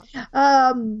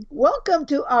Welcome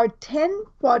to our 10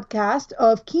 podcast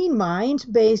of Keen Minds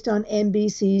based on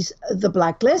NBC's The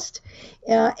Blacklist.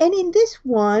 And in this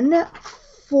one,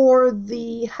 for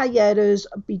the hiatus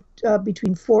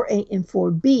between 4A and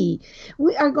 4B,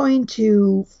 we are going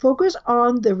to focus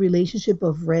on the relationship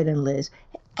of Red and Liz.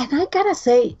 And I gotta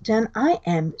say, Jen, I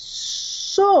am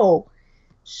so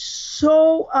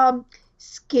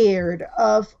scared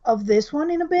of this one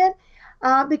in a bit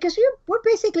because we're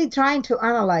basically trying to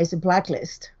analyze the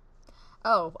blacklist.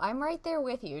 Oh, I'm right there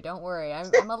with you. Don't worry.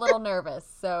 I'm a little nervous.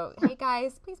 So, hey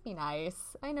guys, please be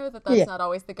nice. I know that Yeah, that's not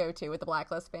always the go-to with the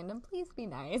Blacklist fandom. Please be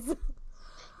nice.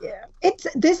 yeah. It's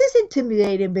this is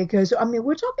intimidating because I mean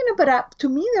we're talking about to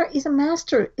me there is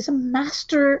a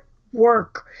master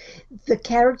work. The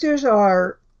characters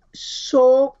are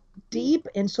so deep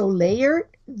and so layered.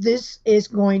 This is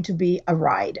going to be a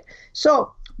ride.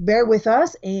 So bear with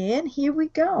us, and here we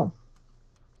go.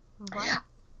 Right.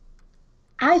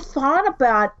 I thought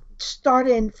about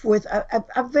starting with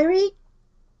a very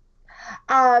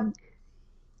kind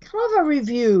of a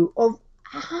review of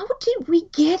how did we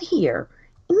get here.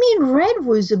 I mean, Red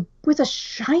was with a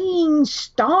shining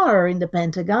star in the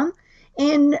Pentagon,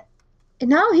 and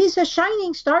now he's a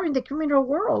shining star in the criminal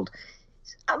world.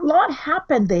 A lot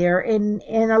happened there, and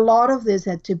a lot of this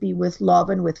had to be with love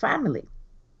and with family.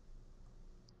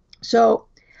 So,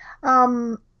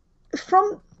 um,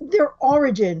 from their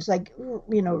origins, like,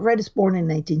 Red is born in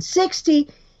 1960.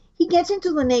 He gets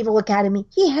into the Naval Academy.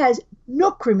 He has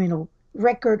no criminal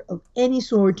record of any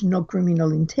sort, no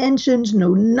criminal intentions,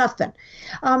 no nothing.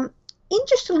 Um,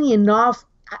 Interestingly enough,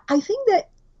 I think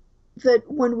that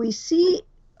when we see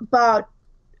about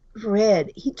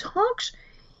Red,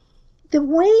 the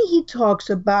way he talks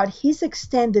about his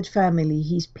extended family,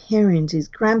 his parents, his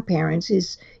grandparents,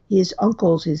 his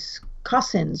uncles, his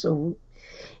cousins, or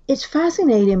it's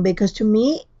fascinating because to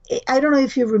me, I don't know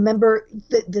if you remember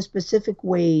the specific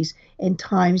ways and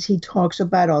times he talks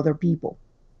about other people.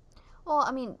 Well,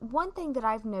 I mean, one thing that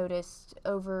I've noticed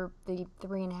over the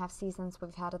 3.5 seasons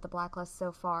we've had at the Blacklist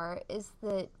so far is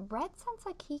that Red sounds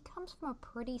like he comes from a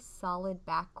pretty solid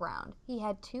background. He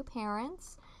had two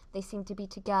parents. They seem to be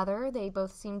together. They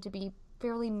both seem to be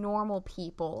fairly normal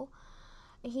people.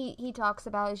 He talks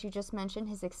about, as you just mentioned,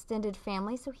 his extended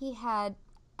family, so he had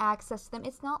access to them.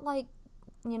 It's not like,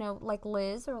 like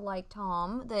Liz or like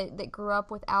Tom that grew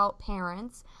up without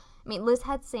parents. I mean, Liz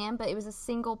had Sam, but it was a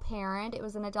single parent. It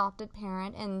was an adopted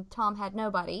parent, and Tom had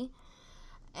nobody.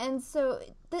 And so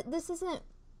this isn't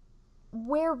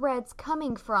where Red's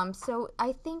coming from. So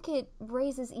I think it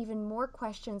raises even more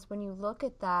questions when you look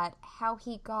at that. How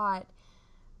he got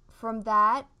from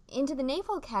that into the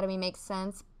Naval Academy makes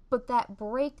sense, but that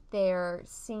break there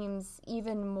seems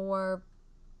even more,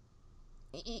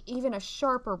 even a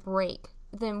sharper break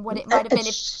than what it might have been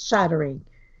if, Shattering.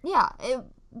 yeah,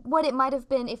 what it might have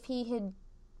been if he had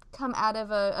come out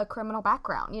of a criminal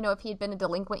background, if he had been a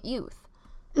delinquent youth.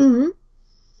 Hmm.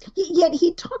 Yet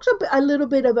he talks a little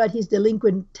bit about his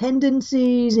delinquent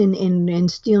tendencies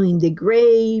and stealing the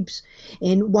grapes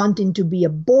and wanting to be a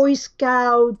Boy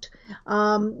Scout.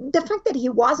 The fact that he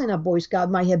wasn't a Boy Scout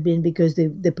might have been because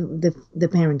the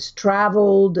parents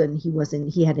traveled and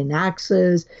he hadn't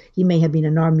access. He may have been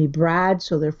an army brat,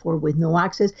 so therefore with no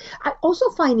access. I also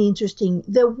find interesting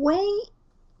the way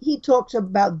he talks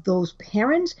about those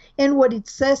parents and what it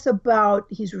says about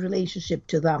his relationship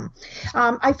to them.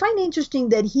 I find interesting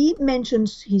that he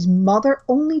mentions his mother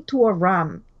only to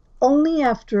Aram, only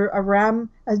after Aram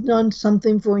has done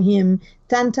something for him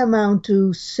tantamount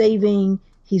to saving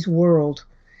his world.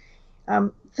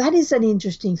 That is an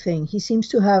interesting thing. He seems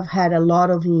to have had a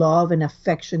lot of love and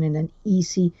affection and an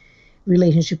easy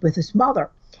relationship with his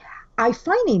mother. I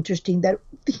find interesting that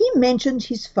he mentions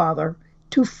his father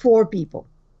to four people,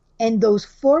 and those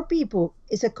four people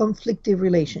is a conflictive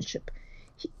relationship.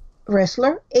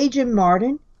 Wrestler, Agent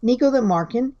Martin, Nico the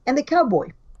Markin, and the cowboy.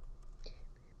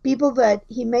 People that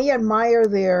he may admire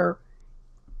their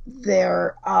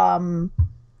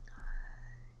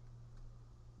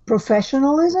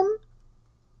professionalism,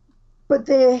 but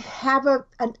they have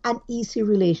an easy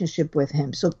relationship with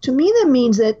him. So to me, that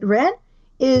means that Red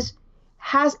is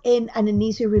has an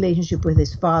easy relationship with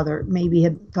his father. Maybe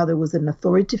his father was an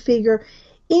authority figure.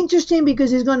 Interesting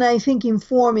because he's going to, I think,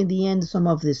 inform in the end some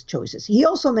of these choices. He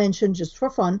also mentioned, just for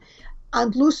fun,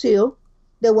 Aunt Lucille,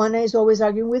 the one that is always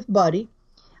arguing with Buddy,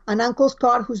 and Uncle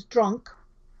Scott, who's drunk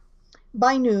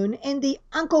by noon, and the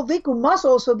Uncle Vic, who must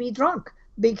also be drunk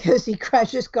because he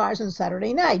crashes cars on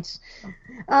Saturday nights.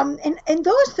 And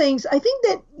those things, I think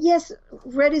that, yes,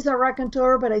 Red is a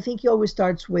raconteur, but I think he always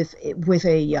starts with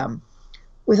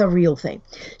with a real thing.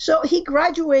 So he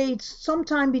graduates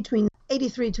sometime between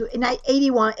 83 to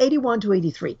 81 to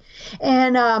 83.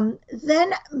 And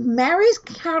then marries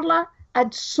Carla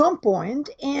at some point,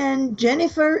 and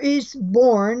Jennifer is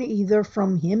born either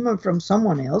from him or from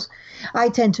someone else. I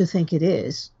tend to think it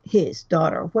is his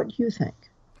daughter. What do you think?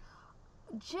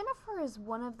 Jennifer is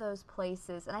one of those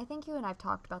places, and I think you and I've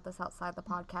talked about this outside the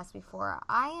podcast before.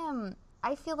 I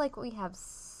feel like we have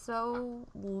so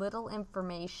little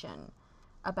information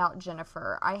about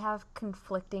Jennifer. I have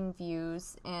conflicting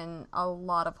views and a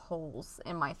lot of holes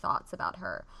in my thoughts about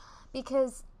her.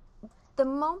 Because the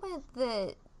moment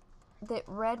that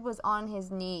Red was on his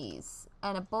knees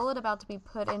and a bullet about to be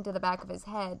put into the back of his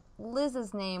head,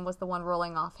 Liz's name was the one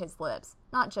rolling off his lips,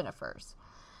 not Jennifer's.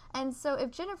 And so if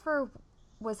Jennifer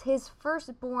was his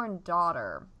firstborn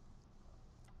daughter,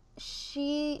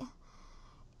 if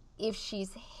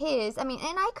she's his, I mean,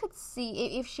 and I could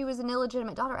see, if she was an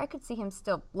illegitimate daughter, I could see him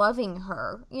still loving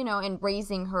her, and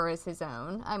raising her as his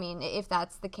own. I mean, if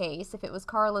that's the case, if it was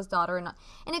Carla's daughter, and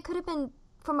it could have been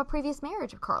from a previous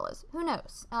marriage of Carla's, who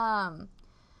knows?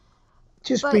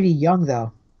 Just pretty young,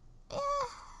 though. Eh,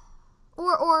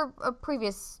 or a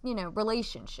previous,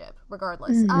 relationship,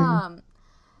 regardless. Mm-hmm.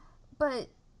 But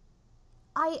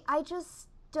I just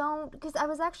don't, because I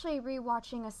was actually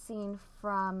rewatching a scene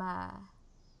from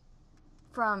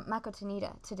Mako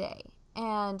Tanita today,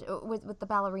 and with the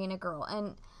ballerina girl,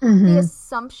 and the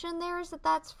assumption there is that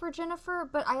that's for Jennifer,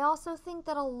 but I also think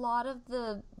that a lot of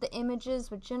the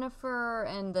images with Jennifer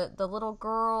and the little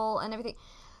girl and everything,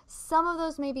 some of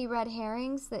those may be red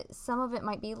herrings, that some of it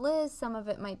might be Liz, some of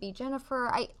it might be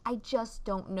Jennifer. I just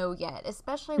don't know yet,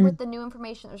 especially with the new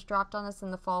information that was dropped on us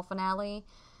in the fall finale.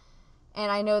 And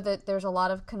I know that there's a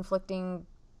lot of conflicting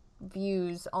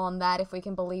views on that, if we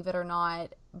can believe it or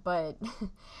not, but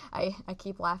I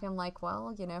keep laughing. I'm like,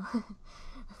 well,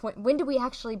 when do we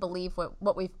actually believe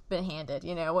what we've been handed?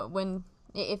 When,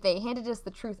 if they handed us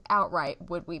the truth outright,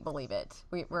 would we believe it?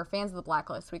 We're fans of the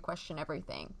Blacklist. We question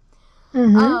everything.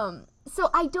 So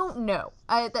I don't know.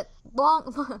 That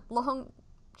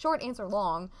short answer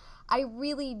long. I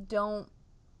really don't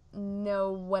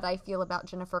know what I feel about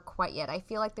Jennifer quite yet. I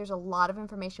feel like there's a lot of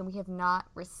information we have not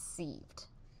received.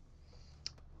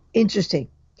 Interesting.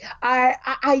 I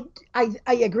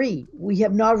agree. We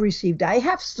have not received. I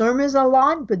have sermons a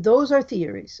lot, but those are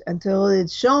theories. Until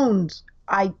it's shown,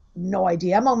 I no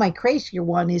idea. I'm on my crazier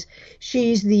one. Is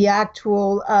she's the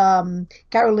actual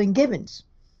Carolyn Gibbons,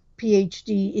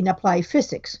 PhD in applied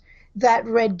physics. That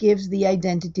Red gives the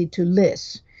identity to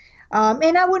Liz.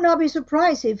 And I would not be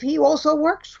surprised if he also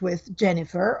works with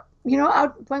Jennifer,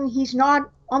 out when he's not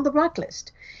on the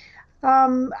blacklist.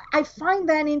 I find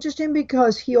that interesting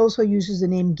because he also uses the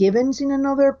name Gibbons in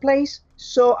another place.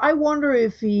 So I wonder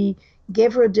if he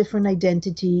gave her a different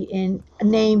identity and a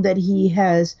name that he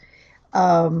has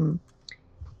a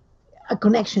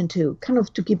connection to, kind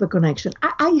of to keep a connection.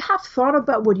 I have thought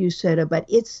about what you said about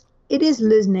it is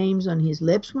Liz's names on his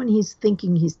lips when he's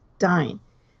thinking he's dying.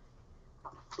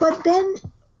 But then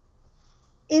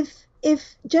if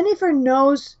Jennifer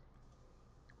knows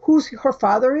who her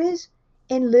father is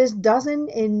and Liz doesn't,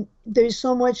 and there's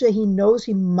so much that he knows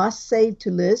he must say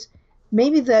to Liz,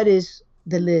 maybe that is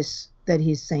the Liz that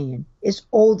he's saying. It's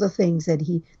all the things that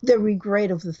the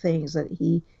regret of the things that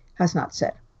he has not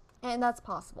said. And that's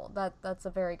possible. That's a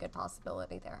very good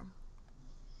possibility there.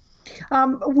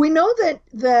 We know that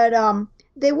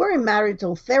they were in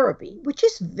marital therapy, which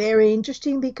is very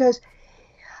interesting because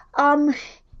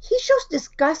he shows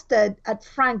disgust at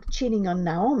Frank cheating on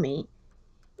Naomi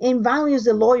and values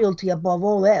the loyalty above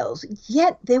all else.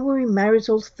 Yet they were in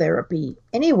marital therapy,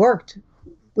 and it worked.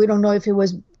 We don't know if it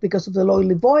was because of the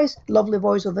lovely voice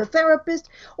of the therapist,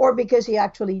 or because he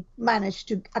actually managed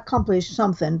to accomplish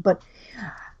something. But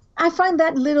I find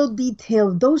that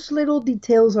those little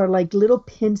details are like little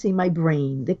pins in my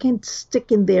brain. They can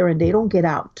stick in there and they don't get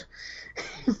out.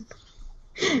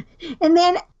 And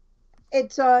then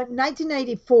it's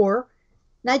 1984.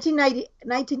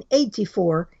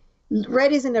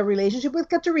 Red is in a relationship with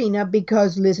Katerina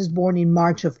because Liz is born in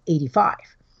March of 85.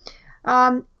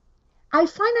 I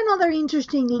find another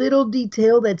interesting little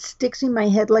detail that sticks in my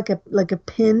head like a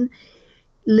pin.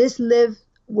 Liz lived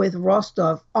with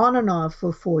Rostov on and off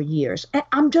for 4 years. And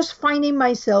I'm just finding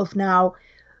myself now,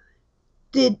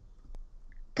 did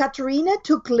Katerina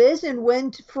took Liz and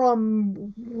went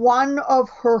from one of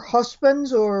her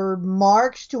husbands or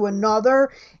marks to another,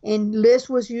 and Liz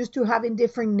was used to having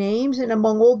different names, and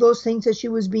among all those things that she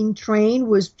was being trained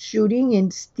was shooting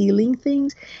and stealing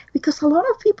things? Because a lot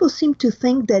of people seem to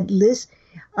think that Liz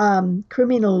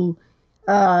criminal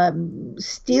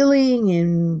stealing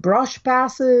and brush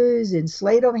passes and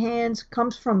sleight of hands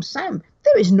comes from Sam.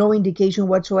 There is no indication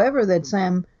whatsoever that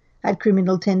Sam had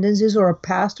criminal tendencies or a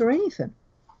past or anything.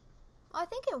 I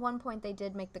think at one point they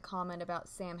did make the comment about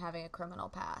Sam having a criminal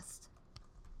past.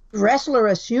 Wrestler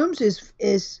assumes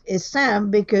is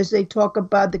Sam because they talk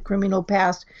about the criminal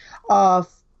past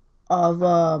of of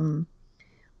um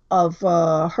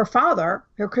her father,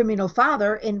 her criminal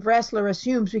father, and Wrestler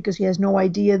assumes because he has no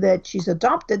idea that she's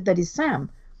adopted that is Sam.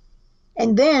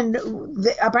 And then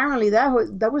apparently that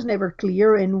was never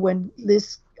clear. And when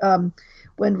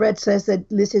Red says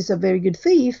that Liz is a very good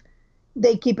thief,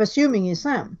 they keep assuming it's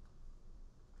Sam.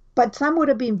 But Sam would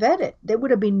have been vetted. There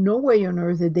would have been no way on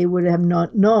earth that they would have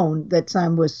not known that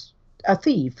Sam was a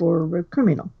thief or a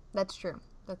criminal. That's true.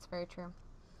 That's very true.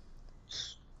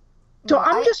 So No,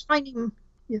 I'm just finding.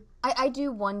 Yeah. I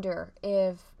do wonder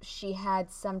if she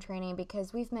had some training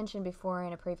because we've mentioned before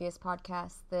in a previous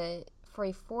podcast that for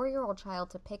a 4-year-old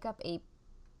child to pick up a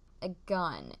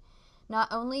gun, not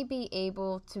only be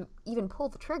able to even pull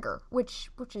the trigger, which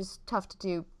is tough to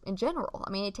do in general.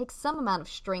 I mean, it takes some amount of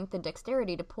strength and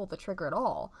dexterity to pull the trigger at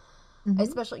all,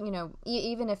 especially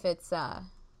even if it's.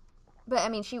 But I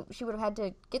mean, she would have had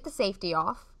to get the safety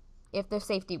off if the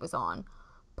safety was on,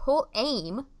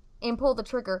 aim and pull the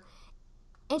trigger.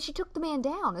 And she took the man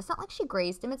down. It's not like she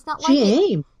grazed him. It's not like she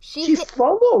aimed. She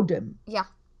followed him. Yeah,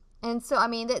 and so I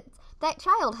mean that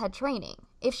child had training.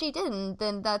 If she didn't,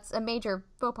 then that's a major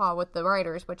faux pas with the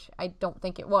writers, which I don't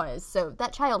think it was. So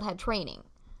that child had training.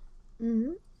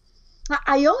 Mm-hmm.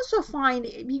 I also find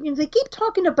they keep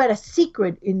talking about a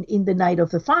secret in the Night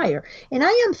of the Fire, and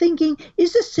I am thinking,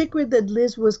 is the secret that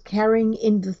Liz was carrying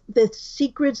in the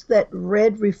secrets that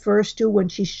Red refers to when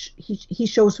he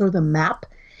shows her the map?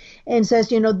 And says,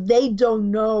 they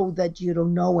don't know that you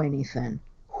don't know anything.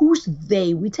 Who's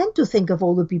they? We tend to think of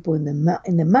all the people in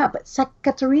the map. But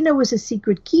Katerina was a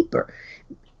secret keeper.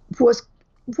 Was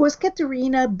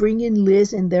Katerina bringing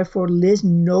Liz, and therefore Liz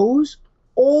knows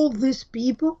all these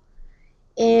people?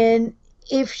 And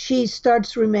if she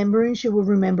starts remembering, she will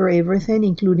remember everything,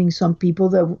 including some people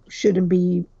that shouldn't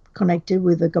be connected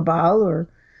with the cabal or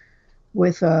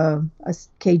with a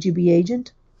KGB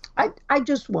agent. I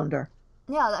just wonder.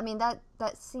 Yeah, I mean that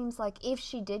seems like if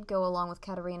she did go along with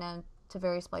Katerina to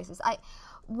various places.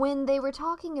 When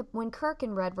Kirk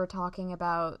and Red were talking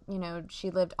about, she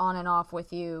lived on and off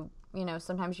with you,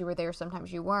 sometimes you were there,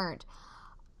 sometimes you weren't.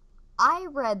 I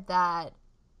read that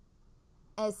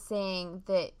as saying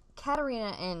that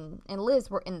Katerina and Liz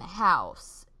were in the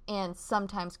house, and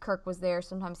sometimes Kirk was there,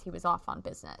 sometimes he was off on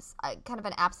business. Kind of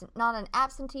not an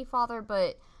absentee father,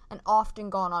 but an often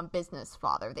gone on business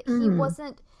father. That he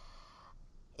wasn't.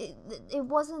 It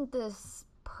wasn't this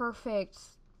perfect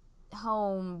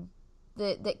home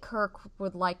that Kirk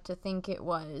would like to think it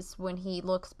was when he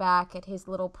looks back at his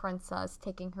little princess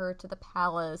taking her to the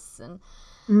palace, and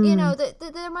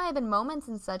that there might have been moments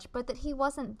and such, but that he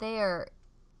wasn't there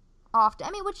often.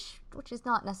 I mean, which is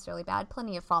not necessarily bad.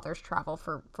 Plenty of fathers travel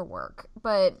for work,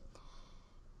 but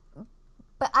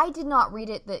I did not read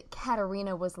it that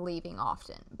Katerina was leaving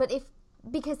often. But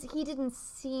because he didn't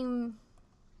seem.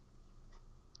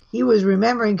 He was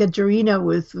remembering Katerina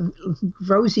with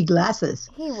rosy glasses.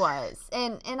 He was.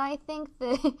 And I think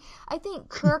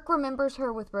Kirk remembers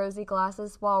her with rosy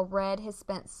glasses while Red has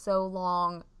spent so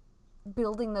long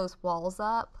building those walls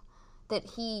up that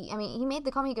he made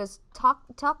the comment, he goes,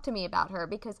 talk to me about her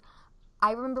because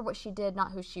I remember what she did,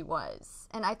 not who she was.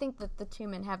 And I think that the two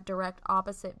men have direct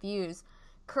opposite views.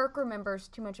 Kirk remembers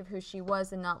too much of who she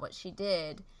was and not what she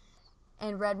did.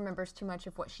 And Red remembers too much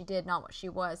of what she did, not what she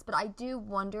was. But I do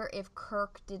wonder if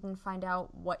Kirk didn't find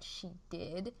out what she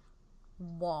did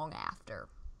long after.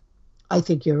 I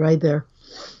think you're right there.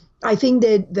 I think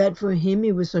that for him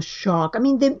it was a shock. I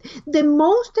mean, the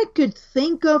most I could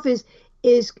think of is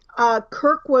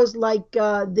Kirk was like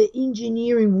the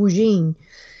engineer in Wujing,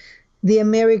 the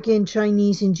American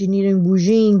Chinese engineer in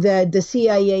Wujing that the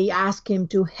CIA asked him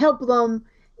to help them,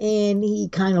 and he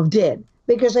kind of did.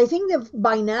 Because I think that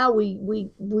by now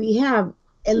we have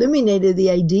eliminated the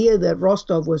idea that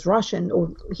Rostov was Russian,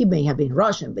 or he may have been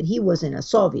Russian, but he wasn't a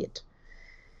Soviet.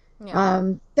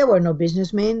 Yeah. There were no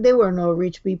businessmen. There were no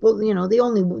rich people.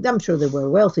 I'm sure there were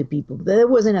wealthy people. There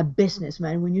wasn't a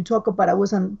businessman. When you talk about I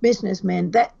was a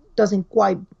businessman, that doesn't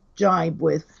quite jibe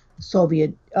with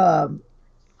Soviet, the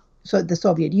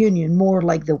Soviet Union, more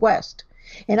like the West.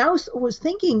 And I was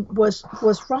thinking, was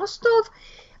Rostov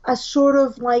a sort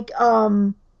of like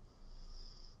in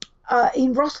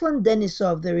Ruslan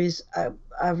Denisov, there is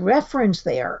a reference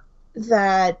there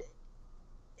that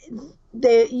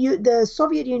the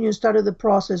Soviet Union started the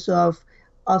process of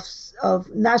of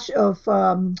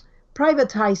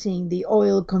privatizing the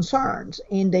oil concerns,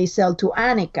 and they sell to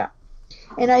Annika.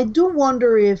 And I do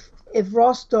wonder if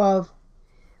Rostov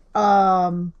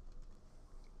um,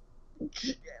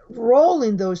 role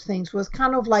in those things was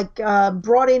kind of like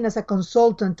brought in as a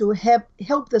consultant to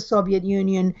help the Soviet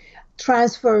Union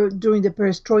transfer during the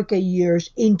perestroika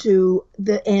years into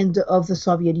the end of the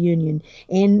Soviet Union,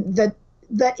 and that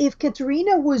if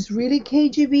Katerina was really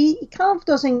KGB, it kind of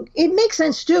doesn't. It makes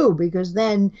sense too, because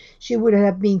then she would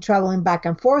have been traveling back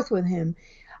and forth with him.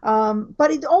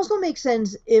 But it also makes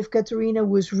sense if Katerina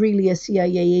was really a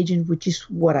CIA agent, which is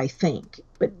what I think.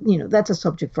 But that's a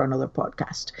subject for another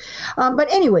podcast.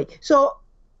 But anyway, so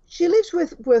she lives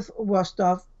with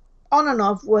Rostov on and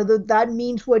off. Whether that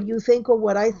means what you think or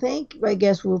what I think, I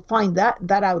guess we'll find that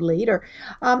out later.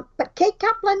 But Kate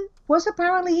Kaplan was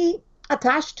apparently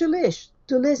attached to Liz,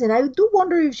 and I do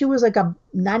wonder if she was like a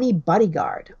nanny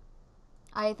bodyguard.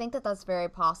 I think that that's very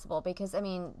possible because, I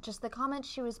mean, just the comments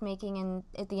she was making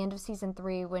at the end of season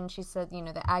 3 when she said,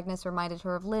 that Agnes reminded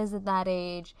her of Liz at that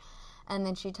age. And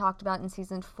then she talked about in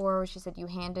season 4 where she said, you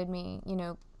handed me,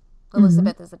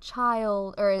 Elizabeth as a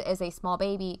child or as a small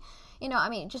baby. I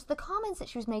mean, just the comments that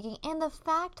she was making and the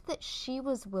fact that she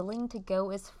was willing to go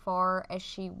as far as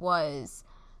she was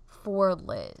for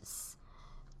Liz.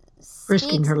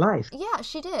 Risking her life. Yeah,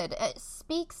 she did. It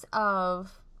speaks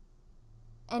of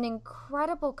an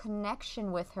incredible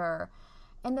connection with her,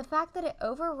 and the fact that it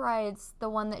overrides the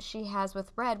one that she has with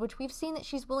Red, which we've seen that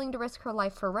she's willing to risk her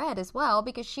life for Red as well,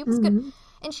 because she was good.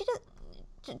 And she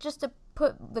just to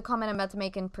put the comment I'm about to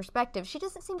make in perspective, she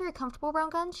doesn't seem very comfortable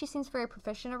around guns. She seems very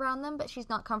proficient around them, but she's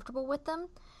not comfortable with them.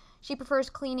 She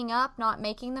prefers cleaning up, not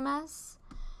making the mess.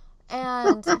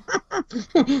 And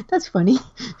that's funny.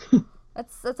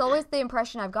 That's always the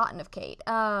impression I've gotten of Kate.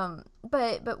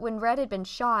 But when Red had been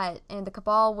shot and the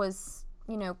Cabal was,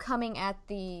 coming at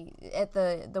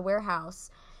the warehouse,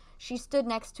 she stood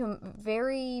next to him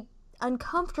very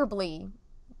uncomfortably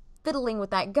fiddling with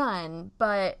that gun,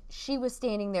 but she was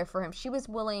standing there for him. She was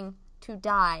willing to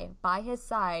die by his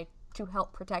side to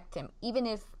help protect him, even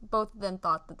if both of them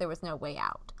thought that there was no way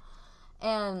out.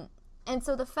 And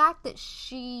so the fact that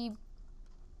she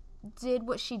did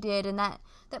what she did and that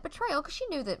betrayal, because she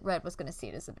knew that Red was going to see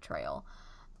it as a betrayal,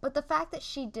 but the fact that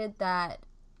she did that,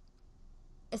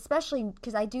 especially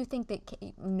because I do think that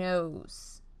Kate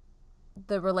knows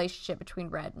the relationship between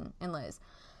Red and Liz,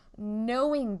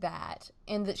 knowing that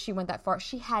and that she went that far,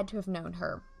 she had to have known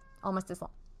her almost as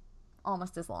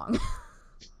long.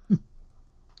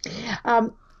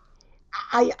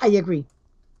 I agree.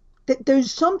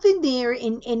 There's something there,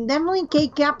 and definitely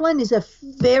Kate Kaplan is a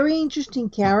very interesting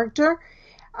character,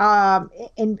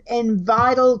 and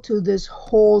vital to this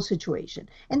whole situation.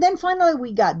 And then finally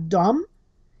we got Dom,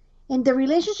 and the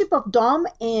relationship of Dom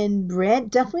and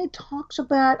Red definitely talks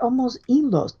about almost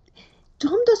in-laws.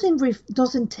 Dom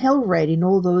doesn't tell Red in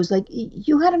all those, like,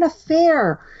 you had an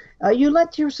affair, you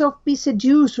let yourself be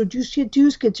seduced, or you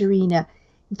seduced Katerina.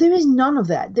 There is none of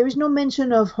that. There is no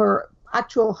mention of her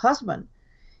actual husband.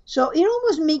 So it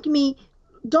almost makes me,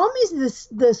 Dom is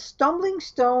the stumbling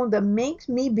stone that makes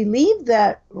me believe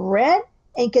that Red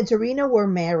and Katerina were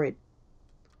married.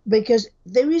 Because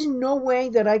there is no way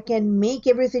that I can make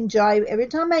everything jive. Every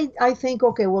time I think,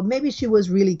 okay, well, maybe she was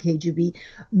really KGB.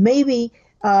 Maybe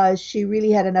she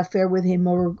really had an affair with him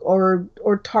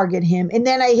or target him. And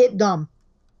then I hit Dom.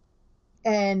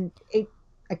 And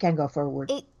I can't go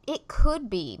forward. It could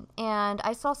be, and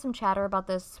I saw some chatter about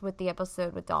this with the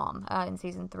episode with Dom in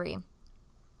season 3,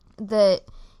 that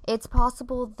it's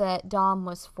possible that Dom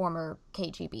was former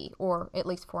KGB, or at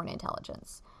least foreign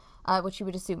intelligence, which you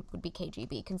would assume would be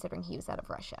KGB, considering he was out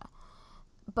of Russia.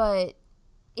 But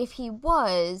if he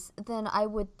was, then I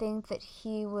would think that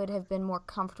he would have been more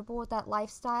comfortable with that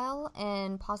lifestyle,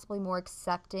 and possibly more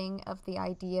accepting of the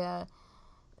idea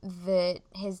that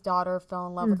his daughter fell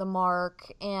in love with a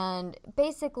mark, and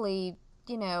basically,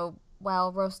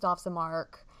 well, Rostov's a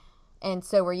mark, and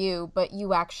so are you, but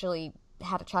you actually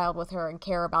had a child with her and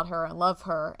care about her and love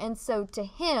her. And so to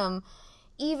him,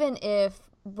 even if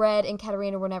Red and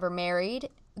Katerina were never married,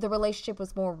 the relationship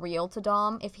was more real to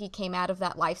Dom if he came out of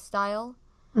that lifestyle.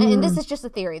 And this is just a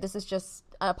theory. This is just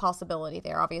a possibility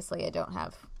there. Obviously, I don't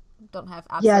have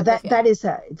absolute proof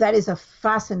yet. that is a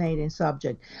fascinating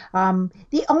subject.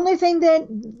 The only thing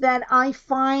that I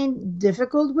find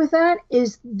difficult with that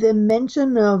is the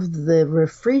mention of the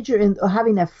refrigerator, or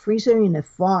having a freezer in a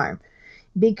farm,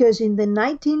 because in the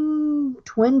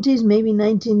 1920s, maybe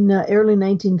early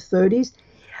 1930s,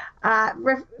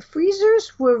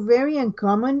 freezers were very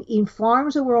uncommon in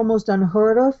farms that were almost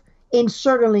unheard of. And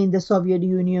certainly in the Soviet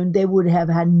Union, they would have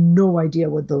had no idea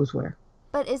what those were.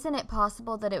 But isn't it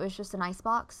possible that it was just an ice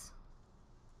box?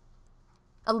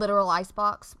 A literal ice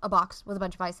box? A box with a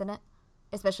bunch of ice in it?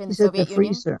 Especially in He the said the Soviet Union?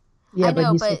 freezer. I Yeah, but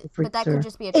know, he said the but that could freezer.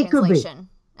 just be a It could be. translation.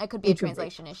 That could be a It could be.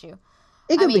 translation issue.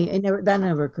 It I could be. mean, That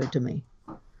never occurred to me.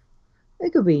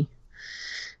 It could be.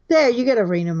 There, you get a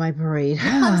rain in my parade.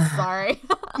 I'm sorry.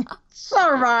 It's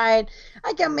all right.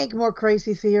 I can make more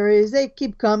crazy theories. They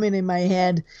keep coming in my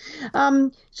head.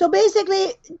 So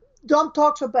basically, Dom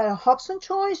talks about a Hobson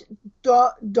choice.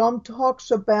 Dom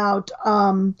talks about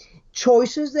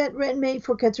choices that Red made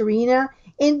for Katerina.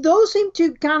 And those seem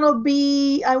to kind of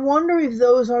be, I wonder if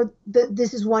those are,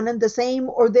 this is one and the same,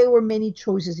 or there were many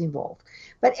choices involved.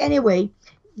 But anyway,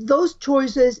 those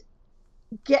choices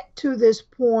get to this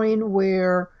point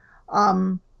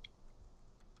um,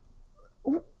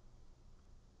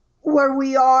 where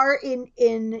we are in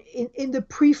the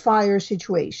pre-fire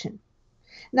situation.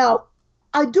 Now,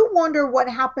 I do wonder what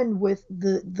happened with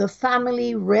the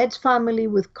family, Red's family,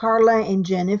 with Carla and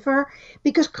Jennifer,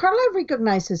 because Carla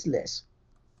recognizes Liz.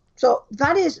 So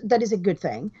that is a good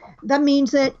thing. That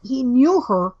means that he knew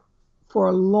her for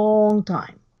a long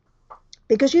time.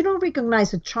 Because you don't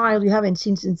recognize a child you haven't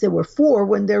seen since they were 4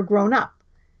 when they're grown up.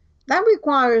 That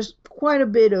requires quite a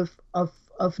bit of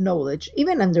knowledge,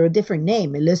 even under a different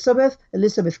name. Elizabeth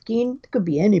Keene, it could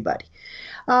be anybody.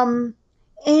 Um,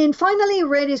 and finally,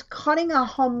 Red is cutting a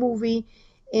home movie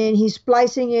and he's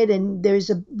splicing it, and there's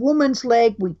a woman's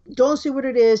leg. We don't see what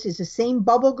it is. It's the same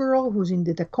Bubble Girl who's in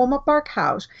the Tacoma Park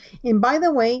house. And by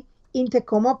the way, in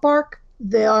Tacoma Park,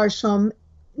 there are some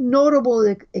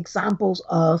notable examples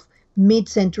of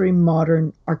mid-century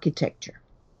modern architecture.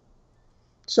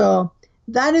 So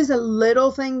that is a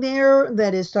little thing there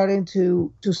that is starting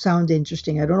to sound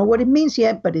interesting. I don't know what it means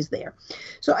yet, but it's there.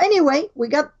 So anyway, we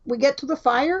get to the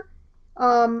fire,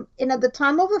 and at the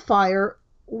time of the fire,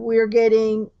 we're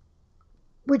getting.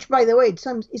 Which, by the way, it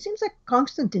seems like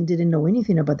Constantine didn't know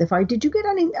anything about the fire. Did you get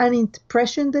an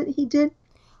impression that he did?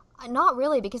 not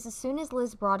really, because as soon as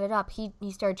Liz brought it up, he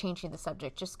started changing the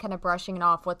subject, just kind of brushing it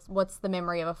off. What's the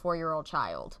memory of a 4-year-old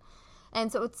child? And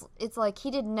so it's like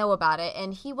he didn't know about it,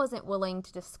 and he wasn't willing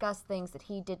to discuss things that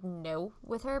he didn't know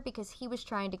with her because he was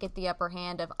trying to get the upper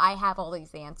hand of, I have all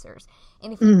these answers.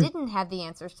 And if he didn't have the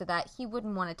answers to that, he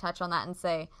wouldn't want to touch on that and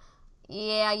say,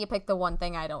 yeah, you picked the one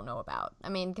thing I don't know about. I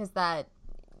mean, because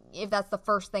if that's the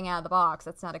first thing out of the box,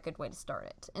 that's not a good way to start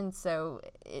it. And so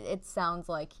it sounds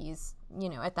like he's,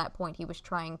 at that point he was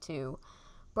trying to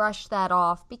brush that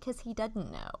off because he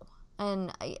doesn't know.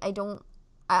 And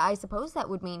I suppose that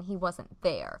would mean he wasn't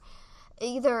there.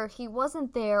 Either he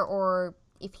wasn't there, or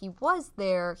if he was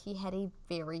there, he had a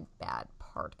very bad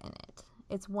part in it.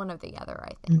 It's one or the other,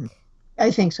 I think. Mm-hmm. I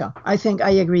think so. I think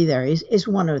I agree there. Is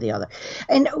one or the other.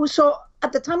 And so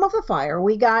at the time of the fire,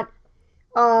 we got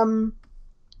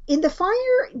in the fire,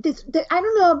 I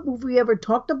don't know if we ever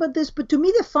talked about this, but to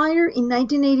me, the fire in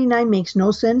 1989 makes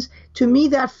no sense. To me,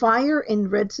 that fire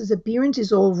and Red's appearance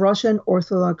is all Russian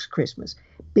Orthodox Christmas,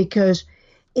 because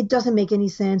it doesn't make any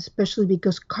sense, especially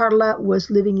because Carla was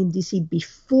living in D.C.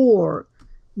 before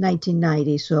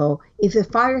 1990. So if the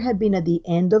fire had been at the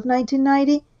end of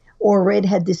 1990, or Red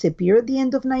had disappeared at the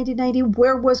end of 1990,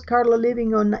 where was Carla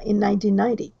living in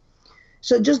 1990?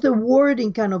 So just the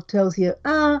wording kind of tells you,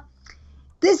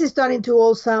 this is starting to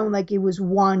all sound like it was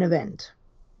one event.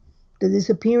 The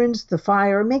disappearance, the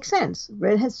fire, makes sense.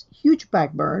 Red has huge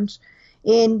back burns,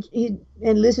 and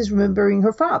Liz is remembering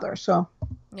her father. So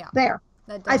Yeah, there,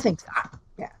 I think,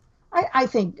 yeah,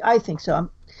 I think so.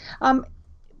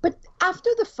 But after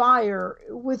the fire,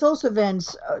 with those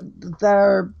events that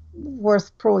are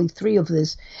worth probably 3 of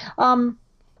this,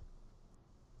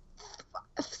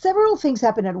 several things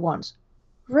happened at once.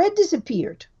 Red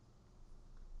disappeared,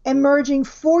 emerging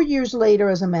 4 years later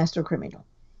as a master criminal.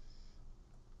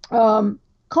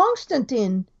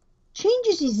 Constantine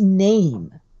changes his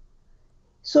name.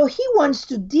 So he wants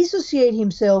to dissociate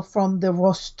himself from the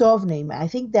Rostov name. I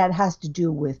think that has to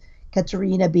do with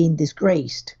Katerina being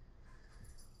disgraced.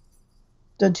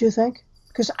 Don't you think?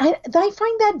 Because I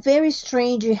find that very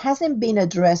strange. It hasn't been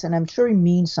addressed, and I'm sure it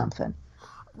means something.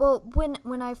 Well,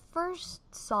 when I first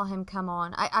saw him come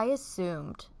on, I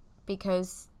assumed,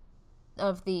 because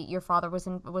of your father was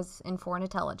in foreign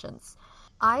intelligence,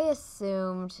 I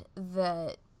assumed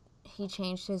that he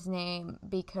changed his name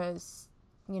because,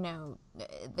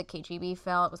 the KGB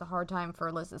felt it was a hard time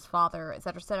for Liz's father, et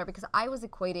cetera, because I was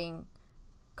equating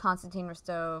Konstantin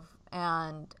Rostov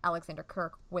and Alexander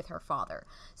Kirk with her father.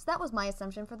 So that was my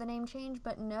assumption for the name change,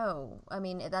 but no. I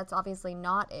mean, that's obviously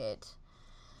not it.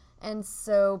 And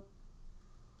so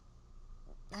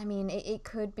I mean, it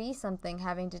could be something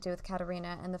having to do with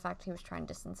Katerina and the fact he was trying to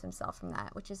distance himself from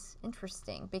that, which is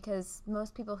interesting because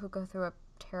most people who go through a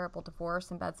terrible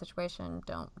divorce and bad situation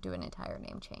don't do an entire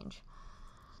name change.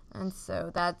 And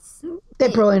so that's They're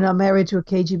it. probably not married to a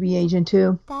KGB agent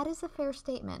too. That is a fair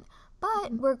statement.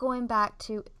 But we're going back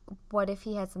to what if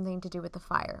he had something to do with the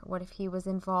fire? What if he was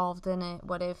involved in it?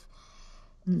 What if,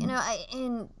 you know,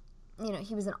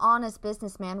 he was an honest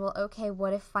businessman. Well, okay,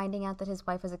 what if finding out that his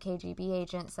wife was a KGB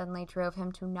agent suddenly drove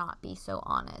him to not be so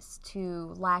honest,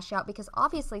 to lash out? Because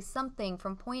obviously something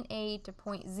from point A to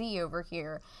point Z over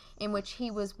here, in which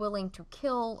he was willing to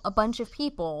kill a bunch of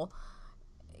people,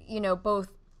 both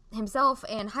himself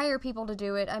and hire people to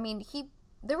do it. I mean,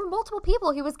 there were multiple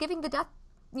people he was giving the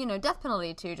death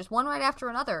penalty to, just one right after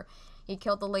another. He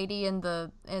killed the lady in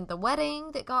the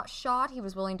wedding that got shot. He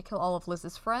was willing to kill all of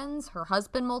Liz's friends, her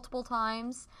husband multiple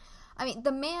times. I mean,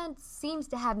 the man seems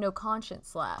to have no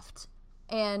conscience left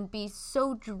and be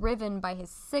so driven by his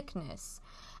sickness.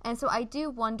 And so I do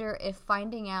wonder if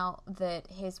finding out that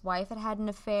his wife had had an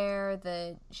affair,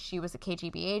 that she was a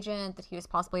KGB agent, that he was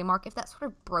possibly a mark, if that sort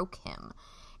of broke him.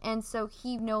 And so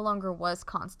he no longer was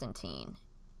Constantine.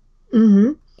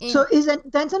 Hmm. So And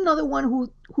that's another one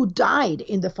who died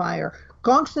in the fire.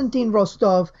 Konstantin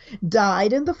Rostov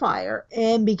died in the fire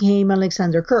and became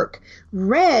Alexander Kirk.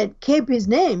 Red kept his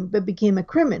name but became a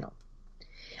criminal.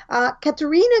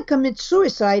 Katerina commits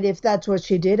suicide if that's what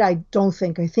she did. I don't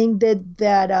think. I think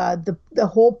that the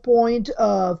whole point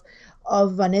of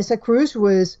Vanessa Cruz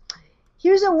was,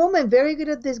 here's a woman very good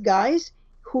at disguise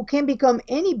who can become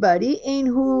anybody and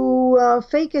who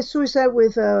fake a suicide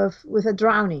with a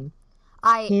drowning.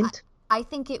 I, I Hint. I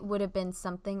think it would have been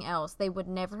something else. They would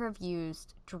never have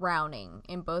used drowning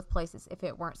in both places if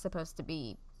it weren't supposed to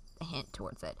be a hint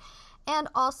towards it. And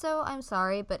also, I'm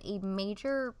sorry, but a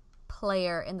major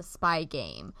player in the spy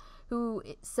game who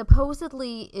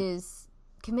supposedly is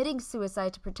committing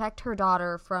suicide to protect her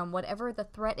daughter from whatever the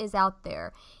threat is out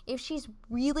there. If she's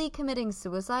really committing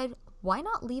suicide, why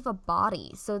not leave a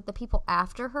body so that the people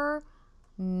after her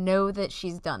know that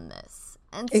she's done this?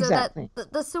 And so that Exactly.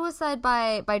 the suicide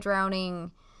by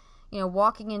drowning,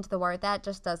 walking into the water, that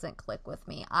just doesn't click with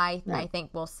me. I Right.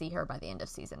 think we'll see her by the end of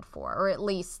season 4, or at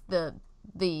least the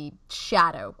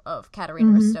shadow of Katerina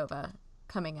Hmm. Rostova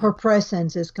coming Her up.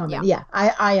 presence is coming. Yeah.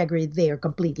 Yeah, I agree there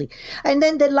completely. And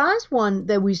then the last one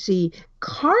that we see,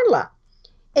 Carla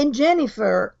and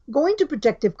Jennifer going to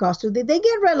protective custody. They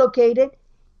get relocated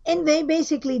and they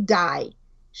basically die.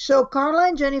 So Carla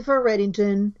and Jennifer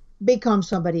Reddington become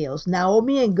somebody else.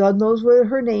 Naomi, and God knows what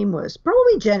her name was.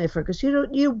 Probably Jennifer, because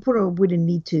you probably wouldn't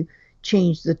need to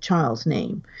change the child's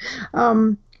name.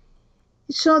 Um,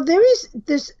 so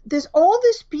there's all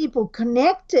these people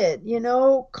connected,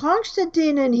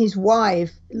 Constantine and his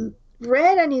wife,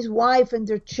 Red and his wife and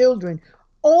their children,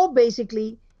 all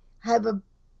basically have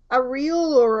a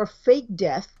real or a fake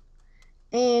death,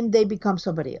 and they become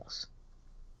somebody else.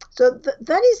 So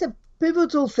that is a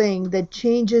pivotal thing that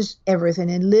changes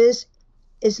everything, and Liz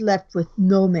is left with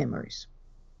no memories.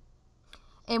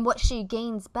 And what she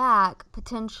gains back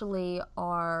potentially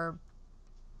are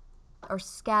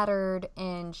scattered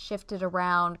and shifted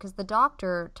around, because the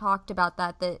doctor talked about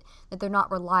that they're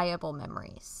not reliable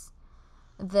memories,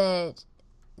 that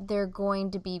they're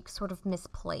going to be sort of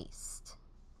misplaced,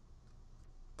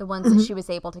 the ones that Mhm. she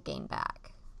was able to gain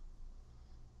back.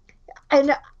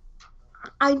 And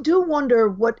I do wonder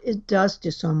what it does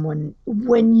to someone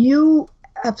when you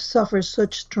have suffered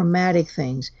such traumatic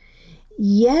things,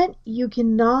 yet you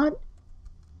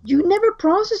never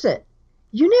process it.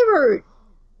 You never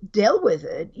dealt with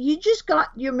it. You just got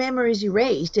your memories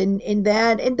erased. And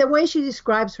the way she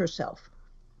describes herself,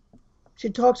 she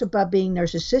talks about being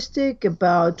narcissistic,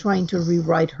 about trying to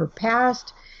rewrite her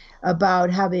past, about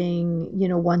having,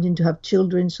 wanting to have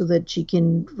children so that she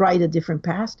can write a different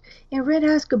past. And Red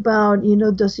asked about,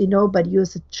 does he know about you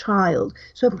as a child?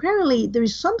 So apparently there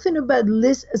is something about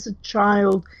Liz as a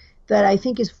child that I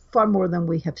think is far more than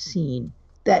we have seen,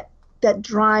 that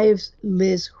drives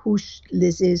Liz, who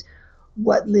Liz is,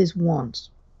 what Liz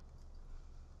wants.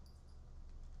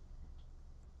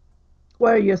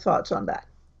 What are your thoughts on that?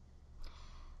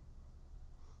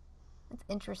 It's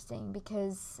interesting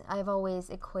because I've always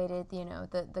equated,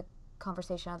 the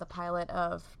conversation of the pilot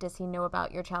of does he know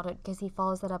about your childhood, because he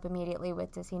follows that up immediately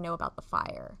with does he know about the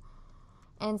fire.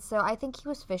 And so I think he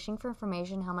was fishing for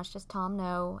information. How much does Tom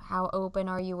know? How open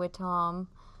are you with Tom?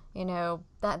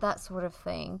 That sort of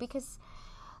thing. Because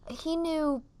he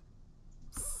knew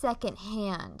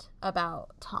secondhand about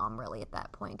Tom really at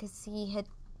that point, because he had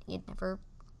never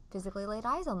physically laid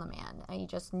eyes on the man. He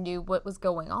just knew what was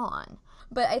going on.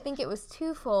 But I think it was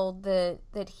twofold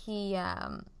that he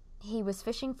was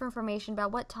fishing for information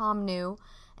about what Tom knew,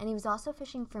 and he was also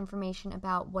fishing for information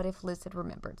about what if Liz had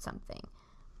remembered something.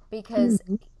 Because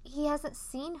he hasn't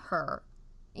seen her.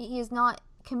 He has not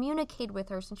communicated with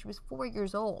her since she was 4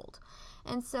 years old.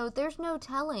 And so there's no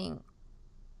telling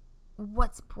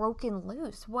what's broken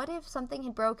loose. What if something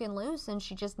had broken loose and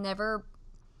she just never...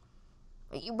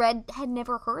 Red had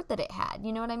never heard that it had.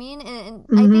 You know what I mean? And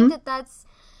I think that's...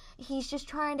 He's just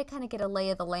trying to kind of get a lay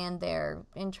of the land there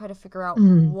and try to figure out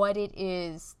what it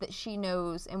is that she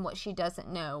knows and what she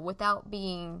doesn't know without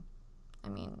being, I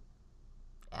mean,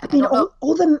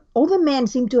 all the men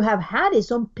seem to have had is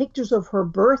some pictures of her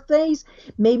birthdays,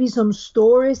 maybe some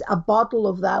stories, a bottle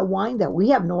of that wine that we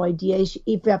have no idea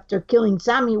if after killing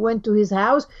Sam he went to his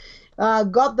house,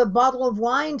 got the bottle of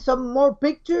wine, some more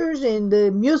pictures in the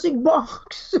music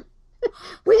box.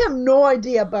 We have no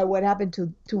idea about what happened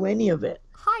to any of it.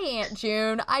 Hi, Aunt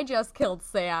June. I just killed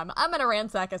Sam. I'm gonna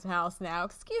ransack his house now.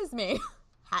 Excuse me.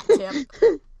 Hat tip.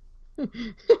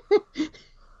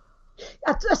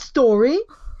 That's a story.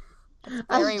 It's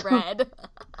very red.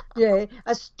 Yeah,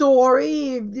 a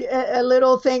story, a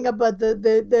little thing about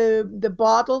the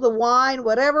bottle, the wine,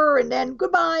 whatever, and then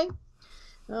goodbye.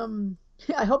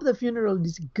 I hope the funeral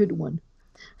is a good one.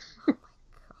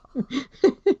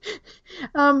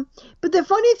 But the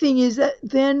funny thing is that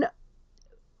then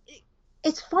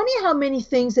it's funny how many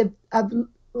things I've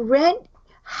read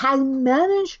had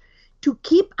managed to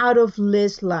keep out of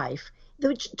Liz's life,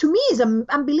 which to me is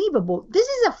unbelievable. This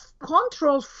is a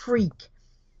control freak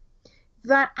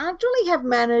that actually have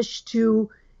managed to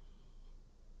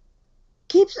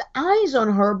keep eyes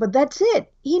on her, but that's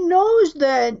it. He knows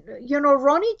that,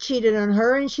 Ronnie cheated on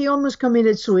her and she almost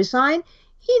committed suicide.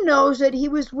 He knows that he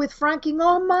was with Frank in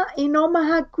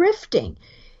Omaha grifting.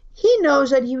 He knows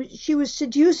that she was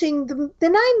seducing the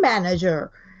night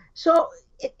manager. So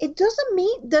it doesn't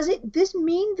mean, this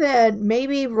mean that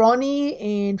maybe Ronnie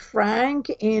and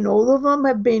Frank and all of them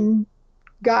have been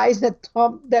guys that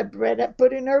Brett had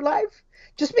put in her life?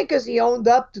 Just because he owned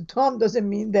up to Tom doesn't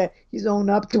mean that he's owned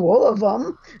up to all of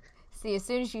them. See, as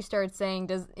soon as you started saying,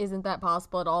 isn't that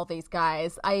possible at all these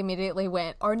guys, I immediately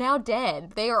went, are now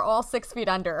dead. They are all 6 feet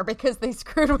under because they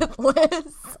screwed with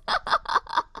Liz.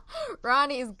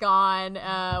 Ronnie's gone.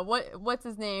 What's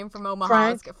his name from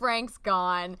Omaha? Frank's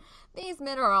gone. These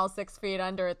men are all 6 feet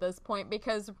under at this point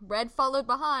because Red followed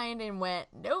behind and went,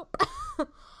 nope.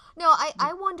 No,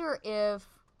 I wonder if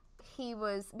he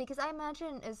was, because I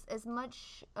imagine as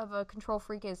much of a control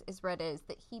freak as Red is,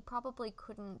 that he probably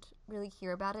couldn't really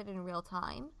hear about it in real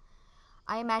time.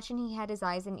 I imagine he had his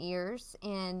eyes and ears,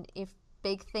 and if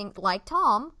big things, like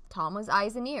Tom was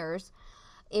eyes and ears,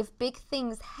 if big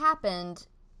things happened,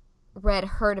 Red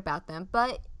heard about them.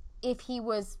 But if he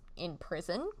was in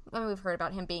prison, I mean, we've heard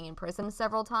about him being in prison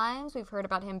several times, we've heard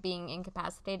about him being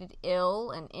incapacitated,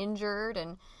 ill, and injured,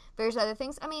 and various other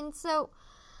things. I mean, so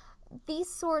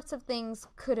these sorts of things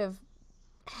could have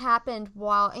happened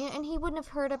and he wouldn't have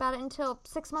heard about it until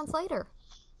 6 months later.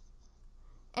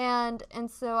 And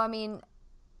so, I mean,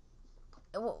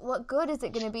 what good is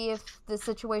it going to be if the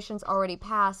situation's already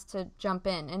passed to jump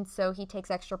in? And so he takes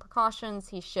extra precautions.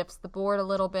 He shifts the board a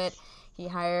little bit. He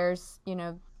hires,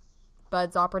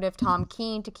 Bud's operative, Tom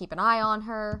Keene, to keep an eye on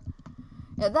her.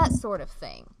 That sort of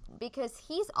thing. Because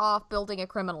he's off building a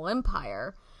criminal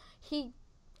empire.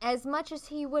 As much as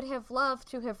he would have loved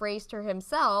to have raised her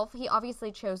himself, he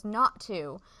obviously chose not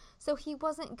to. So he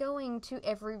wasn't going to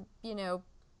every,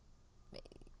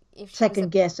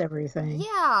 guess everything.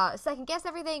 Yeah, second guess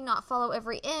everything, not follow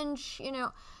every inch.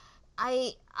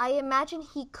 I imagine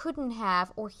he couldn't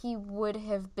have, or he would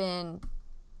have been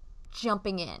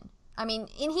jumping in. I mean,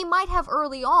 and he might have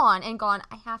early on and gone,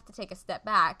 I have to take a step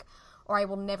back, or I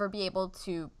will never be able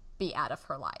to be out of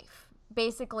her life.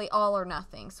 Basically, all or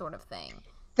nothing sort of thing.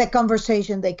 The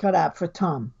conversation they cut out with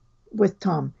Tom.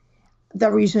 The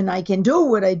reason I can do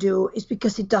what I do is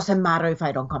because it doesn't matter if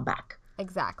I don't come back.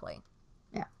 Exactly.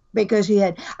 Yeah, because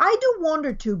I do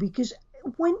wonder too, because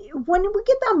when we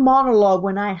get that monologue,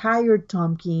 when I hired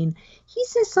Tom Keene, he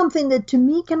says something that to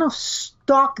me kind of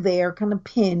stuck there, kind of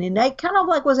pin, and I kind of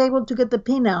was able to get the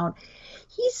pin out.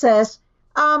 He says,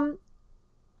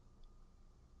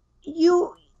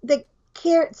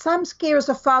 Sam scares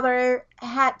a father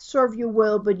had served you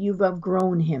well, but you've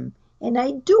outgrown him. And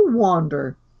I do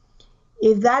wonder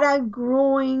if that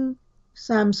outgrowing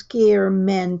Sam Scare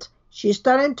meant she's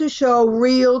starting to show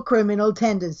real criminal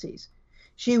tendencies.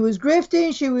 She was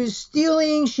grifting, she was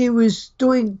stealing, she was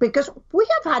doing, because we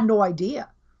have had no idea.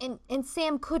 and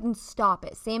Sam couldn't stop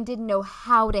it. Sam didn't know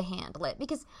how to handle it,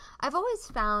 because I've always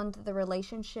found the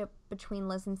relationship between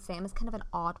Liz and Sam is kind of an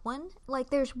odd one. Like,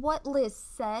 there's what Liz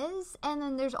says, and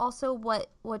then there's also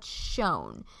what's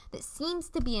shown that seems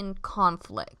to be in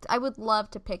conflict. I would love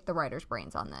to pick the writer's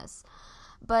brains on this,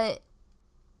 but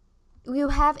you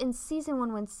have in season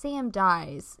 1, when Sam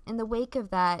dies, in the wake of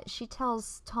that, she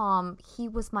tells Tom, he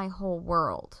was my whole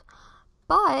world.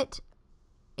 But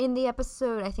in the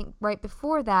episode, I think right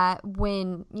before that,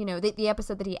 when, the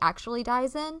episode that he actually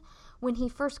dies in, when he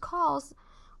first calls,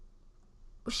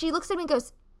 she looks at me and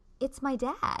goes, it's my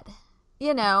dad,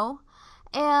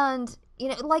 and,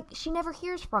 like, she never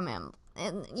hears from him.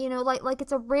 And, like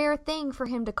it's a rare thing for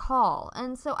him to call.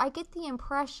 And so I get the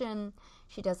impression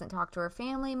she doesn't talk to her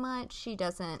family much. She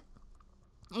doesn't,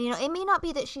 it may not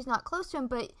be that she's not close to him,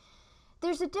 but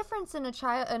there's a difference in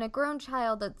a grown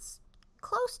child that's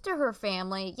close to her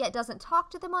family, yet doesn't talk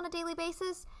to them on a daily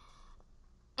basis,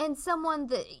 and someone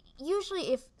that,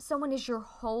 usually if someone is your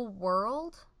whole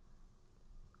world,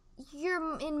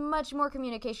 you're in much more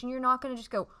communication. You're not going to just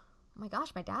go, oh my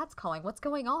gosh, my dad's calling. What's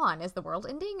going on? Is the world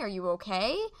ending? Are you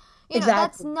okay? Exactly.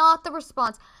 That's not the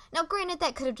response. Now, granted,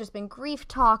 that could have just been grief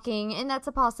talking, and that's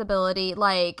a possibility.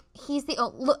 Like,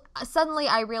 suddenly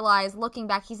I realize, looking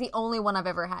back, he's the only one I've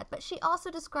ever had. But she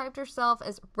also described herself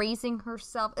as raising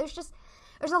herself.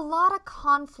 There's a lot of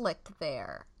conflict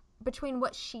there between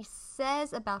what she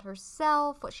says about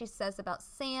herself, what she says about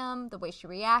Sam, the way she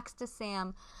reacts to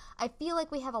Sam. I feel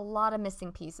like we have a lot of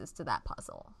missing pieces to that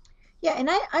puzzle. Yeah, and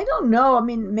I don't know. I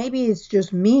mean, maybe it's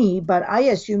just me, but I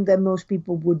assume that most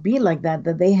people would be like that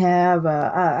they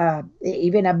have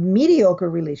even a mediocre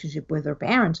relationship with their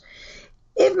parents.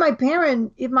 If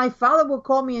my father would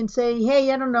call me and say,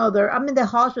 hey, I don't know, I'm in the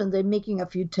hospital, they're making a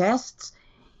few tests,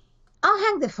 I'll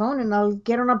hang the phone and I'll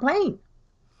get on a plane.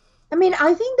 I mean,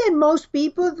 I think that most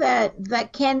people that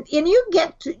can, and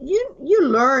you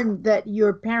learn that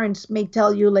your parents may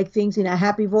tell you like things in a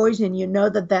happy voice, and you know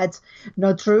that that's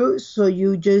not true, so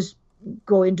you just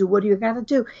go into what you gotta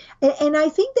do. And I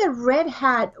think that Red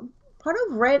had part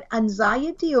of Red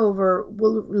anxiety over,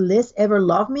 will Liz ever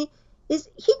love me, is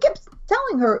he kept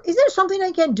telling her, is there something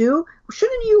I can do?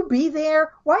 Shouldn't you be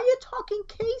there? Why are you talking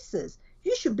cases?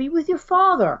 You should be with your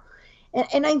father.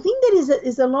 And I think that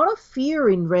is a lot of fear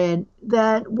in Red,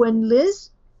 that when Liz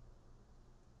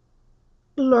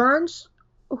learns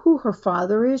who her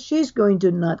father is, she's going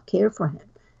to not care for him.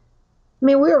 I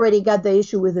mean, we already got the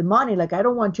issue with the money. Like, I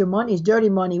don't want your money. It's dirty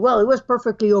money. Well, it was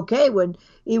perfectly okay when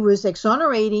he was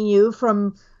exonerating you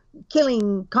from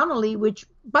killing Connolly, which,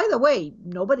 by the way,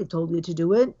 nobody told you to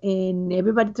do it, and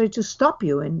everybody tried to stop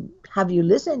you and have you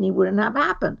listen. It wouldn't have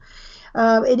happened.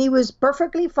 And he was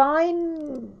perfectly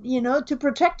fine, to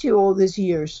protect you all these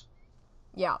years.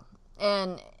 Yeah.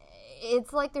 And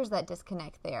it's like there's that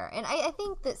disconnect there. And I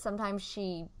think that sometimes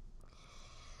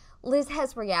Liz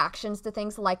has reactions to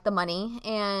things like the money,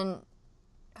 and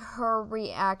her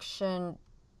reaction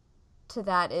to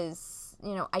that is,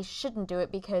 I shouldn't do it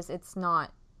because it's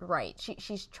not right.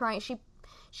 She's trying, she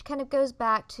kind of goes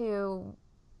back to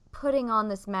putting on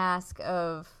this mask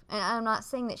of, and I'm not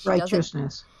saying that she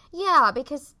righteousness. Yeah,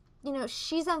 because,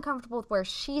 she's uncomfortable with where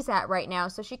she's at right now,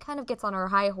 so she kind of gets on her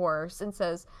high horse and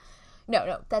says,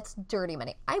 no, that's dirty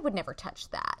money. I would never touch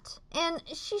that. And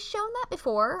she's shown that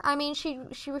before. I mean, she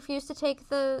refused to take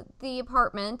the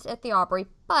apartment at the Opry,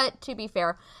 but to be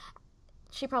fair,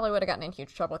 she probably would have gotten in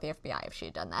huge trouble with the FBI if she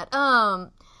had done that.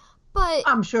 But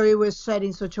I'm sure it was said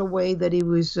in such a way that it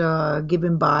was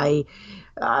given by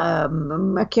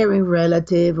a caring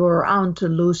relative or Aunt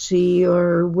Lucy,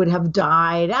 or would have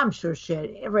died. I'm sure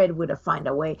Red would have found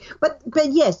a way. But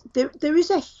yes, there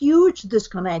is a huge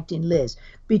disconnect in Liz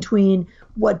between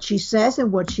what she says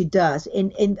and what she does.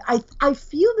 And I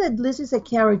feel that Liz is a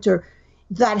character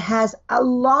that has a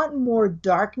lot more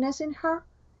darkness in her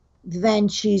than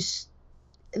she's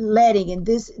letting. And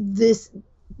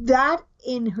that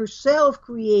in herself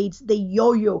creates the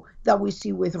yo-yo that we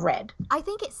see with Red. I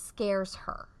think it scares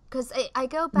her, because I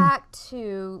go back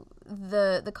to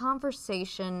the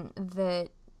conversation that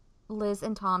Liz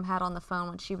and Tom had on the phone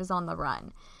when she was on the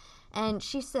run. And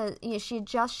she said, she had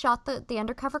just shot the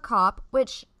undercover cop,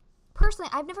 which personally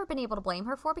I've never been able to blame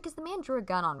her for, because the man drew a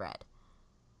gun on Red.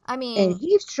 I mean, and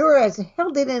he sure as hell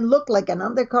didn't look like an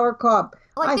undercover cop.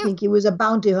 Like, I think he was a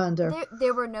bounty hunter.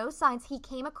 There were no signs. He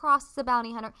came across as a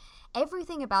bounty hunter.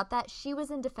 Everything about that, she was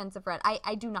in defense of Red.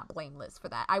 I do not blame Liz for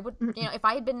that. I would, if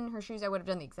I had been in her shoes, I would have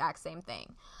done the exact same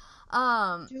thing.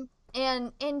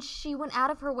 And she went out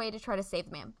of her way to try to save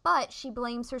the man, but she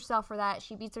blames herself for that.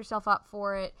 She beats herself up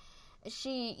for it.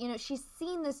 She's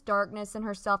seen this darkness in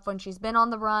herself when she's been on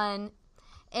the run.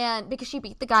 and because she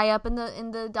beat the guy up in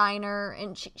the diner,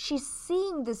 and she's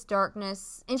seeing this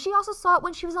darkness, and she also saw it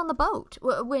when she was on the boat,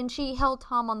 when she held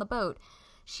Tom on the boat.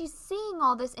 She's seeing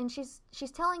all this, and she's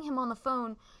telling him on the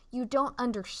phone, you don't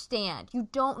understand, you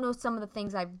don't know some of the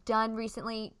things I've done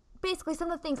recently, basically some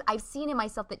of the things I've seen in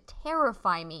myself that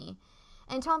terrify me.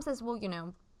 And Tom says, well,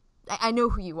 I know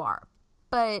who you are.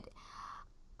 But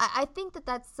I think that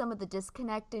that's some of the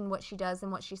disconnect in what she does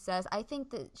and what she says. I think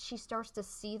that she starts to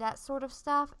see that sort of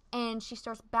stuff, and she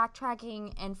starts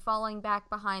backtracking and falling back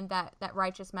behind that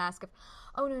righteous mask of,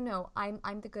 oh, no,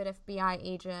 I'm the good FBI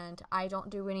agent. I don't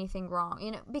do anything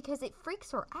wrong. Because it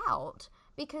freaks her out.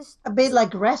 Because a bit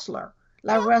like wrestler,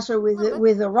 yeah,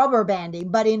 with a rubber banding,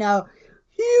 but in a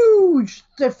huge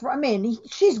difference. I mean,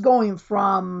 she's going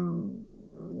from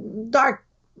dark,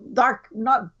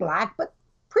 not black, but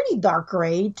pretty dark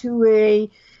gray to a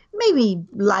maybe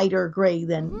lighter gray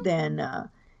than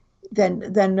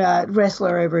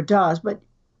wrestler ever does. But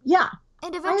yeah,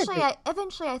 and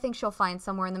eventually I think she'll find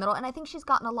somewhere in the middle, and I think she's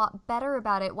gotten a lot better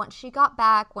about it. Once she got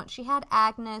back, once she had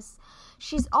Agnes,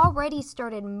 she's already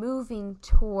started moving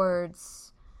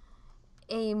towards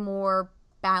a more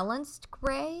balanced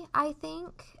gray, I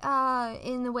think,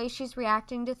 in the way she's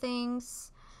reacting to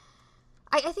things.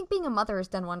 I think being a mother has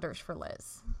done wonders for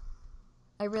Liz.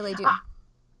 I really do.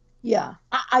 Yeah,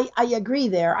 I agree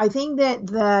there. I think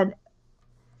that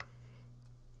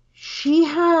she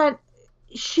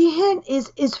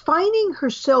is finding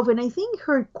herself, and I think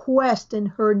her quest and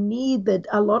her need that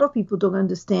a lot of people don't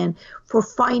understand for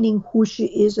finding who she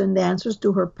is and the answers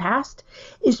to her past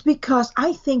is because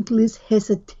I think Liz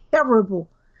has a terrible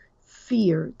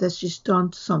fear that she's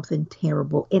done something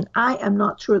terrible, and I am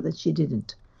not sure that she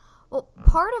didn't. Well,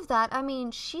 part of that, I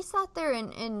mean, she sat there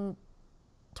and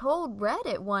told Red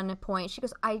at one point, she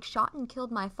goes, I shot and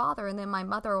killed my father, and then my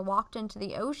mother walked into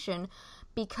the ocean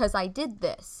because I did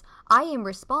this. I am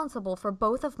responsible for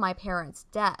both of my parents'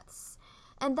 deaths.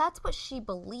 And that's what she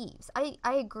believes. I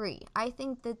agree. I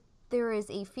think that there is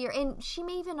a fear, and she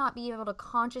may even not be able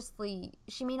to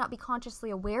she may not be consciously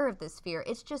aware of this fear.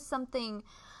 It's just something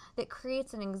that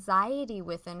creates an anxiety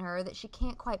within her that she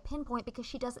can't quite pinpoint because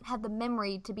she doesn't have the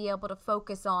memory to be able to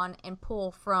focus on and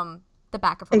pull from the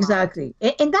back of her mind. Exactly.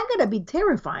 And that gotta be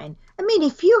terrifying. I mean,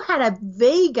 if you had a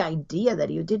vague idea that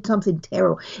you did something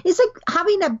terrible, it's like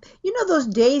having those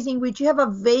days in which you have a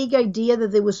vague idea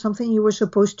that there was something you were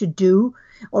supposed to do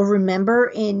or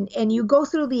remember, and you go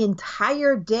through the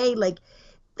entire day like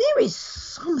there is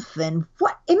something.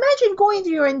 Imagine going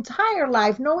through your entire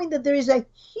life knowing that there is a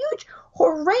huge,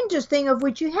 horrendous thing of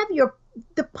which you have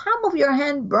the palm of your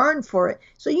hand burned for it.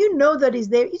 So you know that is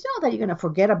there. It's not that you're going to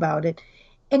forget about it.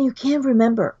 And you can't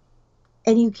remember.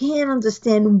 And you can't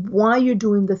understand why you're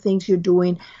doing the things you're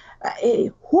doing.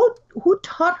 Who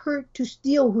taught her to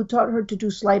steal? Who taught her to do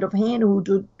sleight of hand?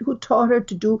 Who taught her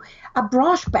to do a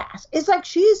brush pass? It's like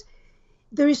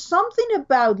there is something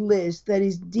about Liz that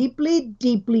is deeply,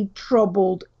 deeply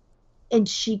troubled, and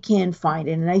she can't find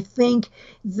it. And I think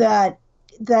that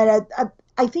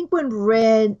I think when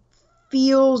Red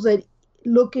feels that,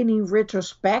 looking in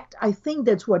retrospect, I think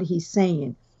that's what he's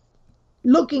saying.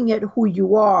 Looking at who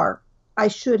you are, I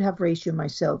should have raised you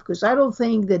myself, because I don't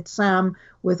think that Sam,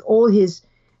 with all his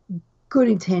good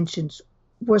intentions,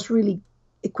 was really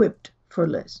equipped for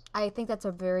Liz. I think that's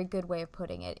a very good way of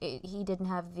putting it. He didn't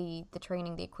have the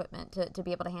training, the equipment to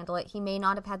be able to handle it. He may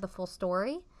not have had the full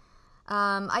story.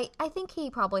 I think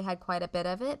he probably had quite a bit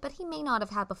of it, but he may not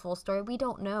have had the full story. We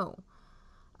don't know.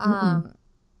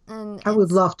 And I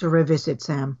would love to revisit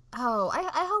Sam. Oh,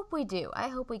 I hope we do. I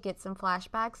hope we get some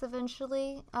flashbacks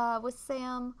eventually with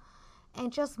Sam,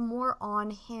 and just more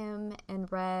on him and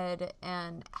Red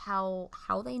and how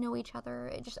they know each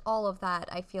other. Just all of that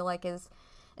I feel like is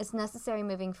necessary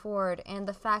moving forward. And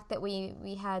the fact that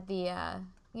we had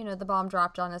the bomb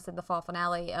dropped on us in the fall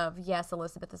finale of, yes,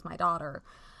 Elizabeth is my daughter.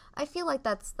 I feel like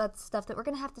that's stuff that we're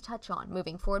going to have to touch on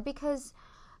moving forward, because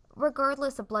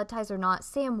regardless of blood ties or not,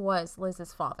 Sam was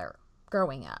Liz's father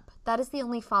growing up. That is the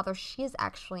only father she has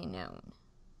actually known.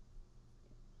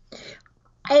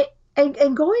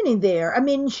 And going in there, I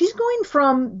mean, she's going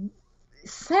from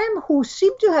Sam, who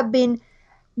seemed to have been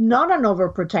not an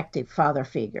overprotective father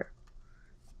figure.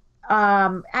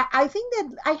 I think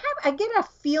that I get a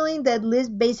feeling that Liz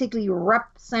basically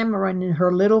wrapped Sam around in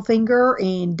her little finger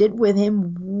and did with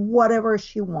him whatever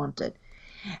she wanted.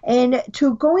 And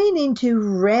to going into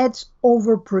Red's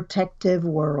overprotective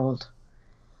world.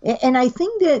 And I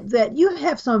think that you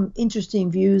have some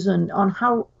interesting views on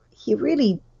how he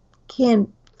really can't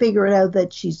figure it out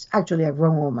that she's actually a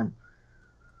grown woman.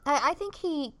 I think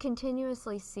he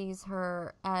continuously sees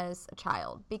her as a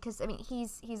child because I mean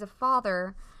he's a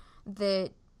father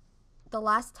that the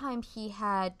last time he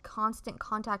had constant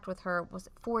contact with her was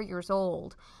at 4 years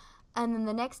old. And then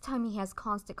the next time he has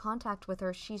constant contact with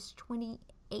her, she's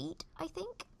 28, I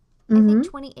think. I think Mm-hmm.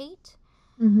 28.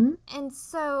 Mm-hmm. And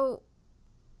so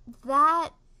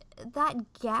that that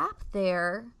gap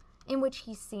there in which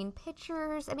he's seen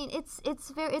pictures. I mean, it's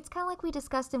kind of like we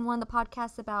discussed in one of the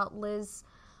podcasts about Liz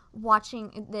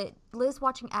watching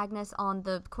Agnes on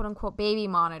the quote unquote baby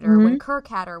monitor when Mm-hmm. Kirk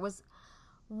had her was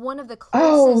one of the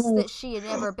closest Oh, that she had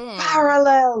ever been.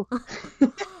 parallel.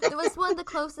 It was one of the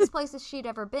closest places she'd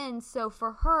ever been, so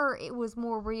for her it was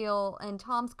more real, and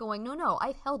Tom's going, no,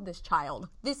 I've held this child.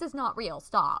 This is not real,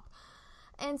 stop.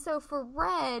 And so for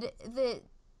Red, the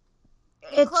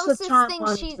It's a closest child thing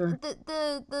monitor.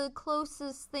 the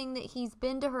closest thing that he's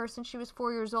been to her since she was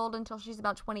 4 years old until she's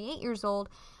about 28 years old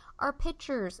are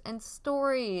pictures and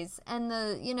stories and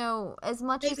as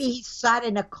much as Maybe he sat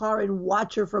in a car and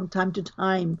watched her from time to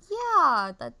time.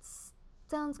 yeah, that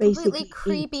sounds completely Basically, it.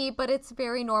 creepy, but it's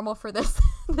very normal for this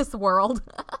this world.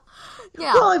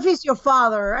 Yeah. Well, if it's your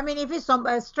father, I mean, if it's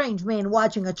a strange man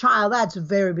watching a child, that's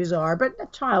very bizarre. But a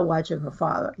child watching her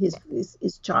father, his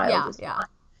child Yeah, is yeah. fine.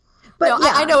 No, But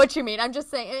I yeah, know what you mean. I'm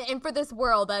just saying, and for this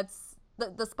world, that's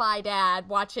the spy dad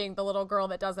watching the little girl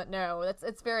that doesn't know.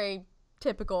 It's very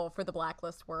typical for the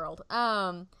Blacklist world.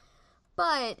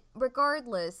 But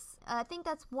regardless, I think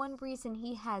that's one reason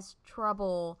he has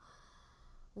trouble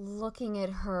looking at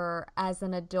her as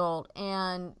an adult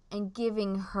and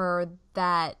giving her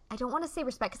that. I don't want to say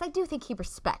respect because I do think he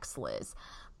respects Liz,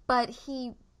 but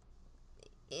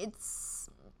it's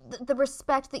the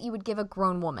respect that you would give a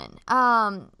grown woman.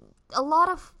 A lot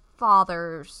of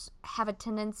fathers have a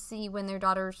tendency when their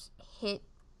daughters hit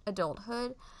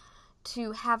adulthood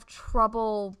to have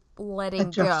trouble letting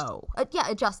adjust. go. Yeah,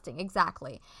 adjusting,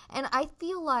 exactly. And I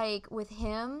feel like with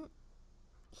him,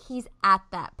 he's at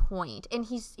that point, and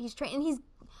he's trying, and he's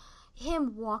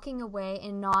him walking away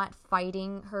and not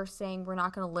fighting her, saying we're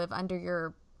not going to live under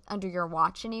your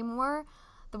watch anymore.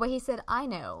 The way he said, I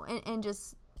know, and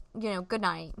just good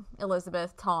night,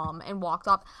 Elizabeth, Tom, and walked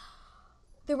off.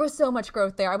 There was so much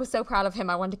growth there. I was so proud of him.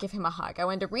 I wanted to give him a hug. I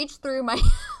wanted to reach through my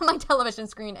my television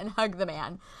screen and hug the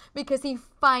man because he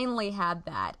finally had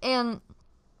that. And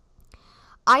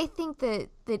I think that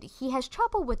he has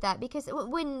trouble with that because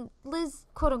when Liz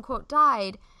quote unquote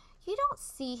died, you don't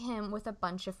see him with a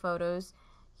bunch of photos.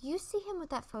 You see him with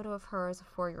that photo of her as a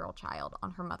 4-year-old child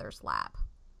on her mother's lap.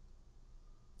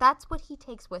 That's what he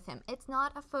takes with him. It's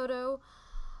not a photo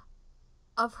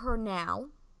of her now.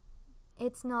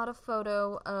 It's not a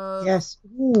photo of. Yes.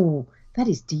 Ooh, that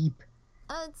is deep.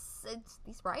 It's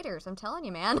these writers. I'm telling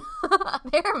you, man,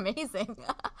 they're amazing.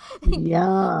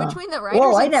 Yeah. Between the Whoa,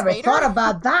 writers I and never thought Spader,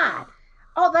 about that.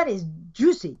 Oh, that is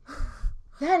juicy.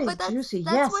 That is but juicy.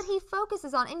 that's what Yes. he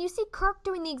focuses on, and you see Kirk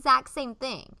doing the exact same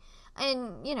thing.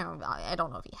 And I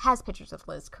don't know if he has pictures of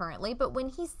Liz currently, but when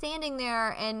he's standing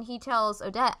there and he tells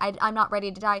Odette, I'm not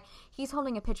ready to die, he's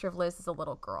holding a picture of Liz as a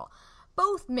little girl.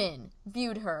 Both men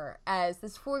viewed her as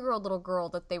this 4-year-old little girl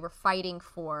that they were fighting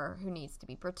for, who needs to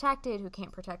be protected, who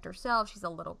can't protect herself. She's a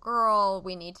little girl.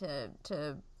 We need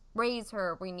to raise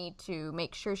her. We need to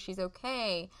make sure she's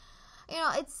okay.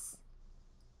 It's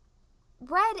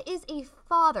Red is a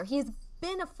father. He's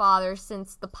been a father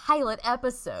since the pilot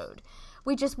episode.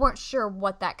 We just weren't sure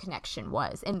what that connection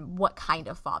was and what kind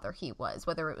of father he was,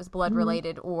 whether it was blood Mhm.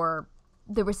 related or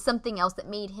there was something else that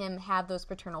made him have those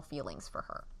paternal feelings for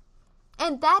her.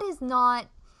 And that is not.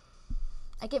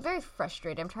 I get very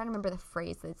frustrated. I'm trying to remember the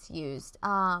phrase that's used.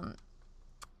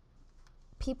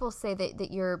 People say that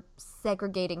you're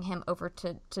segregating him over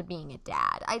to being a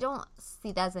dad. I don't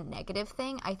see that as a negative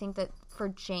thing. I think that for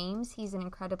James, he's an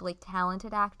incredibly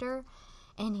talented actor,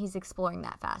 and he's exploring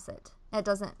that facet. That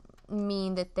doesn't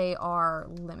mean that they are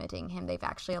limiting him. They've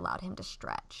actually allowed him to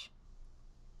stretch.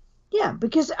 Yeah,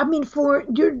 because I mean, for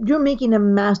you're making a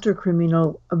master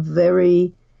criminal a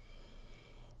very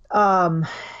um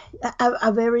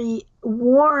a very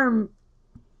warm,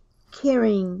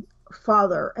 caring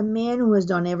father, a man who has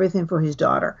done everything for his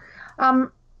daughter.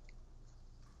 Um,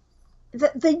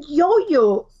 the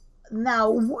yo-yo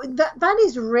now that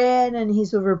is Red and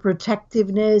his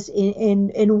overprotectiveness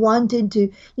in wanting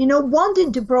to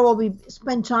wanting to probably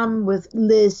spend time with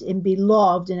Liz and be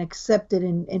loved and accepted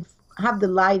and have the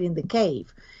light in the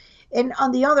cave, and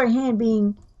on the other hand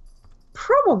being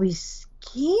probably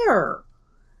scared.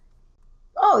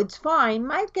 Oh, it's fine.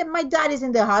 My dad is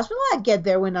in the hospital. I'll get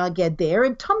there when I'll get there.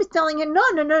 And Tom is telling her, no,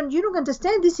 no, no, you don't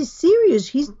understand. This is serious.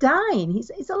 He's dying.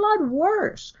 It's a lot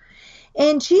worse.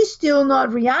 And she's still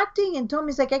not reacting. And Tom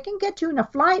is like, I can get you in a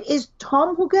flight. Is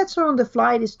Tom who gets her on the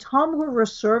flight? Is Tom who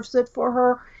reserves it for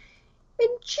her? And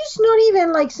she's not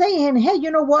even like saying, hey, you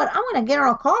know what? I'm gonna get her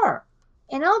a car.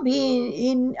 And I'll be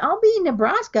in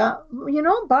Nebraska,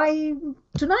 by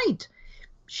tonight.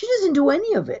 She doesn't do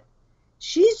any of it.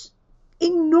 She's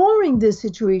ignoring this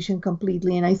situation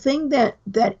completely. And I think that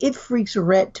it freaks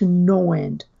Red to no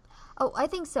end. Oh, I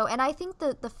think so. And I think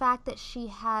the fact that she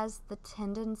has the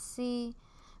tendency,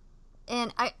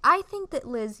 and I think that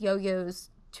Liz yo-yos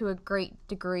to a great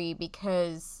degree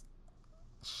because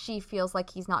she feels like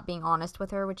he's not being honest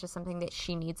with her, which is something that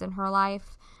she needs in her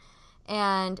life.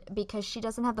 And because she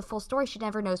doesn't have the full story, she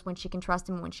never knows when she can trust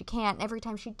him and when she can't. Every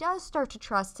time she does start to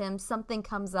trust him, something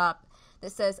comes up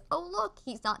that says, oh, look,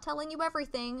 he's not telling you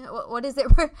everything. What is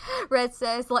it where Red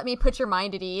says, let me put your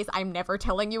mind at ease. I'm never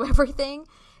telling you everything.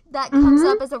 That comes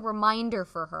up as a reminder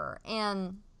for her.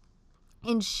 And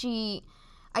she,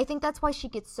 I think that's why she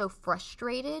gets so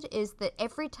frustrated, is that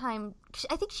every time,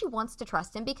 I think she wants to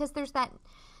trust him because there's that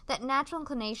natural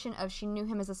inclination of she knew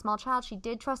him as a small child. She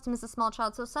did trust him as a small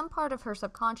child. So some part of her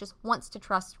subconscious wants to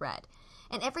trust Red.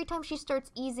 And every time she starts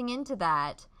easing into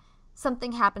that,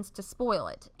 something happens to spoil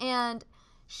it. And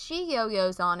she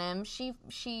yo-yos on him. She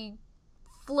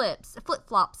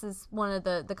flip-flops is one of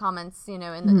the comments, in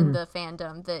the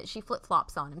fandom, that she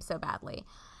flip-flops on him so badly.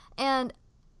 And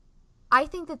I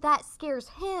think that scares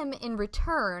him in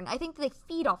return. I think they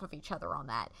feed off of each other on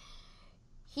that.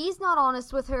 He's not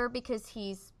honest with her because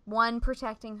he's, 1,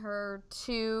 protecting her,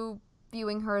 2,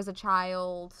 viewing her as a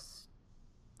child,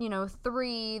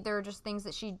 3, there are just things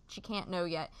that she can't know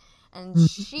yet. And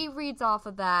she reads off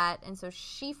of that, and so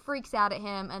she freaks out at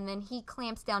him, and then he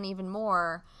clamps down even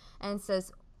more and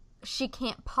says she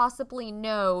can't possibly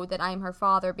know that I'm her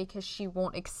father because she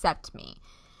won't accept me.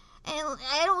 And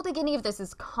I don't think any of this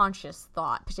is conscious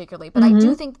thought particularly, but I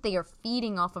do think that they are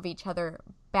feeding off of each other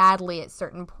badly at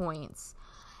certain points.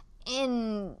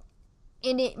 And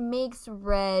it makes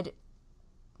Red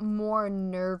more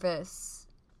nervous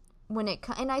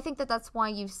and I think that's why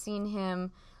you've seen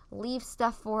him leave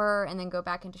stuff for her and then go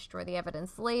back and destroy the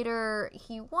evidence later.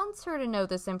 He wants her to know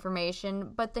this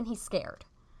information, but then he's scared.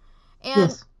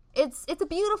 And it's a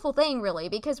beautiful thing, really,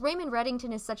 because Raymond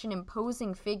Reddington is such an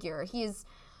imposing figure. He has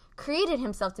created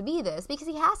himself to be this because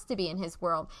he has to be in his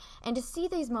world. And to see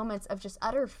these moments of just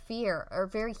utter fear are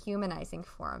very humanizing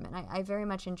for him, and I very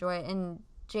much enjoy it. And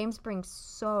James brings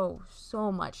so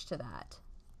much to that.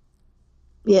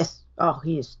 Yes. Oh,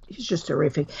 he's just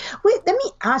terrific. Wait, let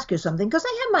me ask you something, because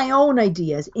I have my own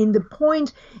ideas in the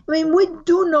point. I mean, we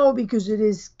do know, because it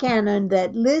is canon,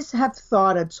 that Liz have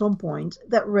thought at some point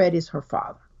that Red is her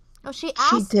father. Oh, she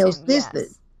asked tells him,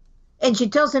 this, and she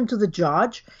tells him to the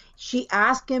judge. She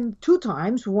asked him 2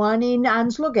 times, one in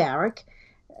Anslo Garrick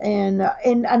and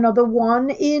another one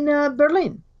in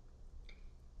Berlin.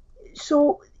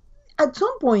 So at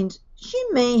some point, she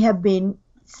may have been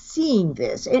seeing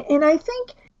this. And I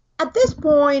think at this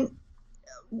point,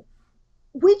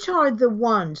 which are the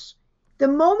moments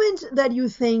that you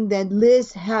think that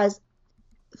Liz has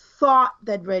thought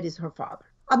that Red is her father?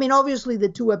 I mean, obviously, the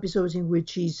 2 episodes in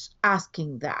which she's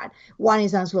asking that. One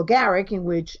is Anslo Garrick, in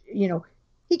which,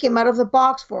 he came out of the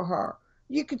box for her.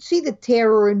 You could see the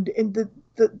terror and the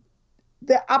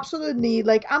absolutely,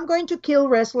 like, I'm going to kill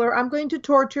Wrestler. I'm going to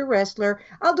torture Wrestler.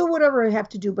 I'll do whatever I have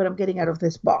to do, but I'm getting out of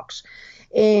this box.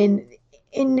 And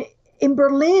in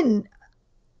Berlin,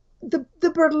 the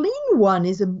Berlin one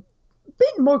is a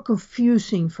bit more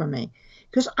confusing for me,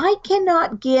 because I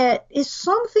cannot get, is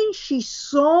something she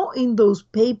saw in those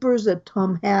papers that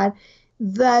Tom had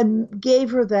that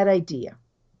gave her that idea.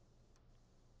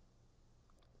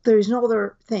 There is no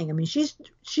other thing. I mean, she's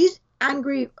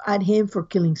angry at him for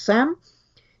killing Sam.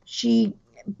 She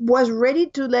was ready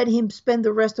to let him spend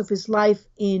the rest of his life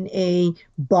in a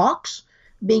box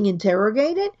being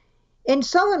interrogated. And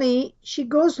suddenly she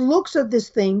goes, looks at these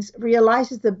things,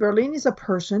 realizes that Berlin is a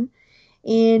person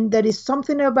and that is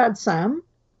something about Sam,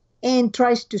 and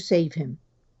tries to save him.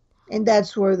 And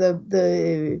that's where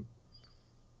the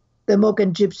Moke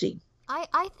and Gypsy.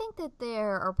 I think that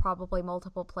there are probably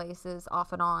multiple places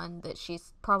off and on that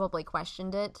she's probably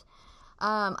questioned it.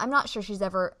 I'm not sure she's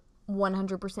ever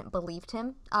 100% believed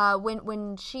him.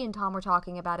 When she and Tom were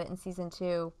talking about it in season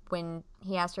 2, when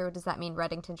he asked her, does that mean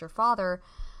Reddington's your father?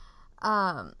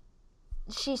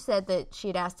 She said that she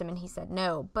had asked him and he said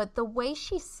no. But the way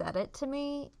she said it to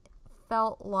me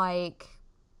felt like,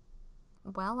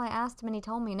 well, I asked him and he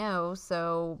told me no,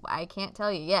 so I can't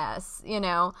tell you yes,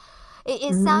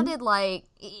 It sounded like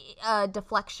a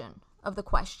deflection of the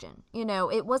question.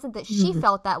 It wasn't that she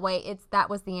felt that way, that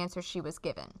was the answer she was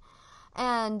given.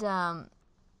 And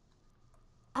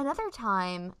another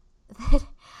time that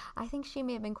I think she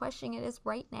may have been questioning it is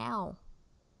right now.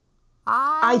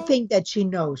 I I think that she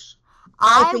knows.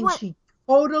 I I think want she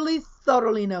totally,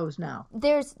 thoroughly knows now.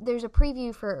 there's a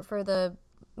preview for the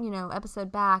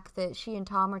episode back that she and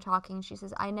Tom are talking. She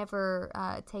says, "I never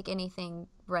take anything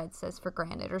Red says for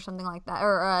granted," or something like that,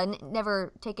 or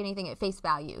never take anything at face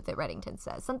value that Reddington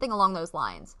says, something along those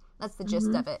lines. That's the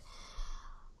gist of it.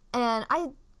 And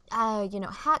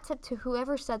hat tip to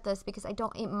whoever said this, because I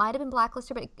don't. It might have been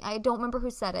Blacklister, but I don't remember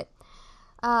who said it.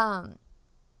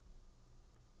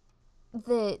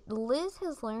 That Liz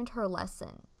has learned her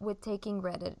lesson with taking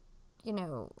Red at,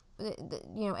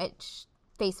 at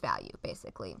face value,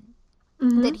 basically.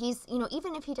 That he's,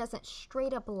 even if he doesn't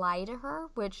straight up lie to her,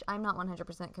 which I'm not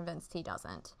 100% convinced he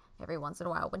doesn't every once in a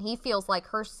while, when he feels like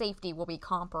her safety will be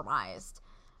compromised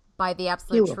by the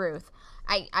absolute truth,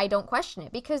 I don't question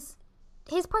it, because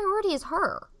his priority is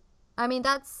her. I mean,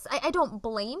 I don't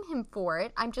blame him for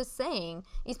it. I'm just saying,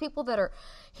 these people that are,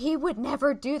 he would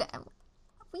never do that.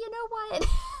 You know what?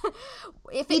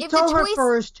 if he if told the her choice,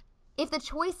 first. If the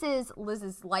choice is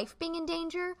Liz's life being in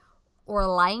danger or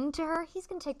lying to her, he's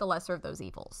going to take the lesser of those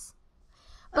evils.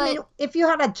 But, I mean, if you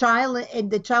had a child and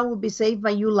the child would be saved by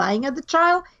you lying at the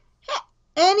child,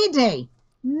 any day,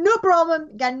 no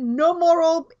problem, got no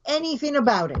moral anything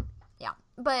about it. Yeah,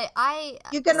 but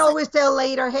you can always tell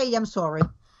later, hey, I'm sorry.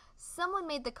 Someone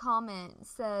made the comment,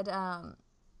 said,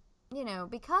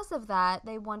 because of that,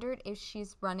 they wondered if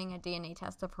she's running a DNA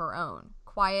test of her own,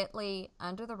 quietly,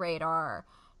 under the radar,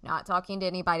 not talking to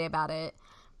anybody about it.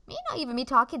 May not even be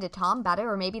talking to Tom about it,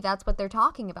 or maybe that's what they're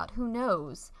talking about. Who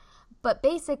knows? But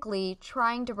basically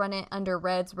trying to run it under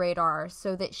Red's radar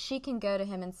so that she can go to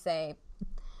him and say,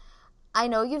 I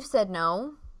know you've said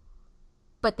no,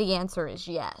 but the answer is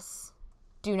yes.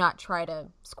 Do not try to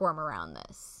squirm around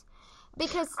this.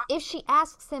 Because if she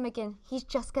asks him again, he's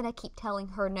just going to keep telling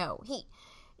her no.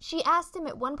 She asked him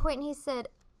at one point, and he said,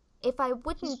 if I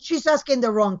wouldn't... She's asking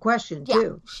the wrong question,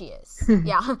 too. Yeah, she is.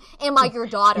 Yeah. Am I your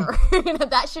daughter?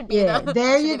 That should be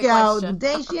there you go. The the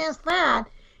day she asks that,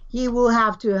 he will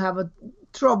have to have a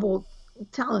trouble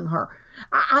telling her.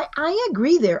 I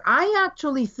agree there. I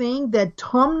actually think that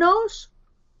Tom knows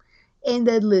and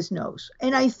that Liz knows.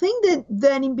 And I think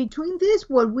that in between this,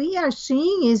 what we are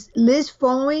seeing is Liz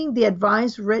following the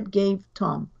advice Red gave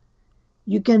Tom.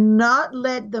 You cannot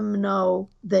let them know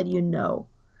that you know,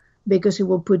 because it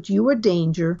will put you in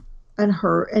danger and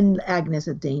her and Agnes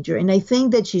in danger. And I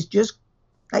think that she's just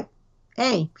like,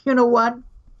 hey, you know what?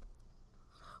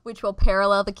 Which will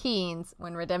parallel the Keens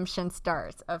when redemption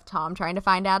starts, of Tom trying to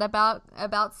find out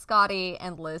about Scotty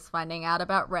and Liz finding out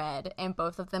about Red, and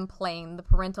both of them playing the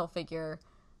parental figure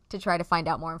to try to find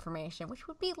out more information, which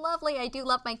would be lovely. I do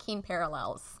love my Keen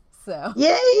parallels. So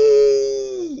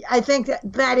yay! I think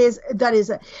that is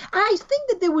I think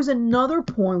that there was another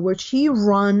point where she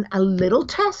run a little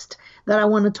test that I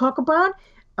want to talk about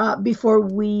before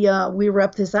we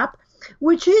wrap this up,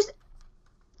 which is,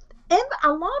 and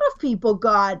a lot of people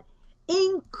got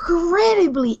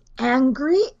incredibly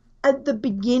angry at the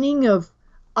beginning of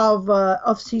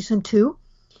season 2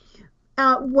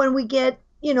 when we get,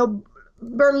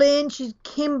 Berlin. She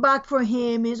came back for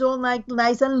him. He's all like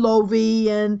nice and lovey,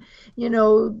 and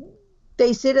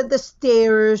they sit at the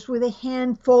stairs with a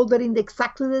hand folded in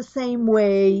exactly the same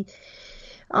way,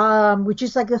 which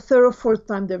is like the third or fourth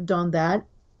time they've done that.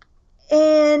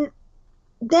 And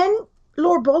then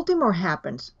Lord Baltimore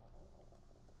happens.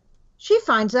 She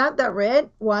finds out that Red's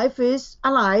wife is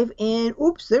alive, and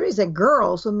oops, there is a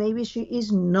girl, so maybe she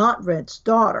is not Red's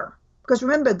daughter. Because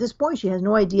remember, at this point, she has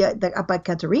no idea about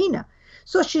Katerina.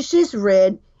 So she sees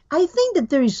Red. I think that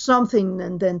there is something,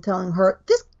 and then telling her,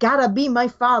 this gotta be my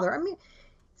father. I mean,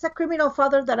 it's a criminal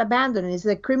father that abandoned. It's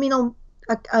a criminal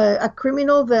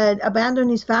that abandoned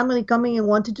his family, coming and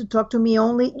wanted to talk to me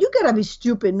only. You gotta be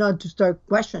stupid not to start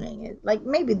questioning it. Like,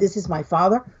 maybe this is my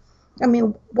father. I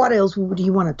mean, what else would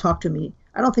you want to talk to me?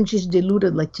 I don't think she's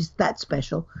deluded like she's that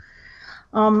special.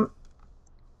 But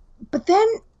then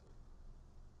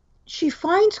she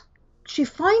finds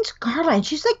Carla, and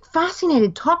she's like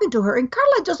fascinated talking to her, and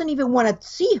Carla doesn't even want to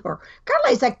see her. Carla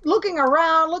is like looking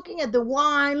around, looking at the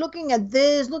wine, looking at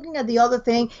this, looking at the other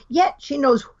thing, yet she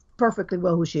knows perfectly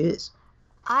well who she is.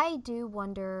 I do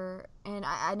wonder, and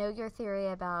I know your theory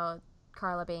about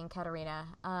Carla being Katerina.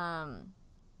 I'm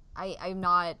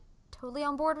not totally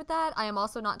on board with that. I am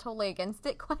also not totally against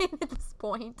it quite at this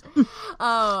point.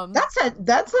 That's a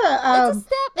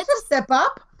step. It's a step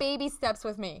up. Baby steps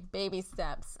with me. Baby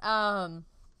steps. But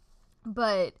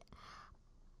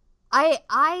I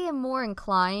am more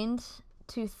inclined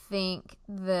to think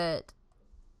that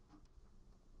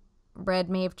Red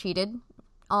may have cheated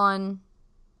on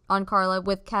Carla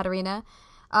with Katerina,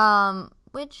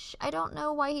 which I don't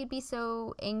know why he'd be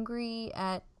so angry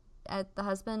at the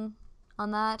husband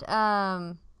on that.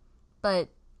 But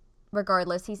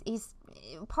regardless, he's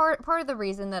part of the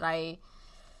reason that that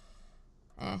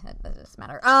doesn't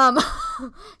matter.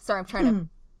 Sorry, I'm trying to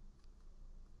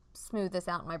smooth this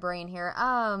out in my brain here.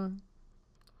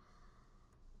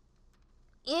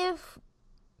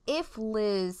 If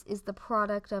Liz is the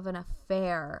product of an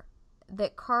affair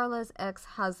that Carla's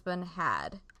ex-husband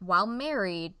had while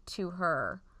married to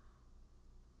her,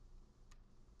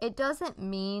 it doesn't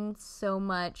mean so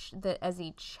much that as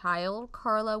a child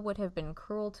Carla would have been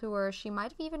cruel to her. She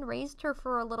might have even raised her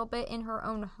for a little bit in her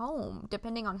own home,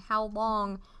 depending on how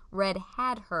long Red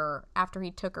had her after he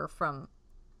took her from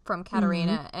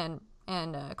Katerina and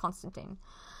Constantine.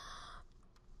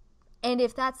 And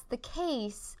if that's the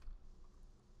case,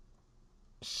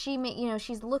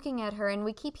 she's looking at her, and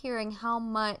we keep hearing how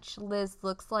much Liz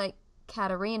looks like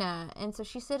Katerina, and so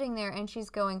she's sitting there and she's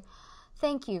going,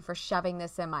 "Thank you for shoving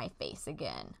this in my face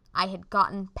again. I had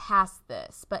gotten past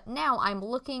this, but now I'm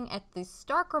looking at the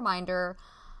stark reminder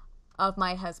of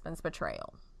my husband's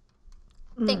betrayal.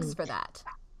 Thanks for that."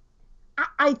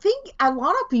 I think a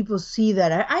lot of people see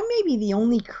that. I may be the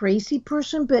only crazy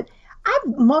person, but I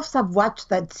must have watched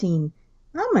that scene,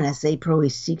 I'm going to say probably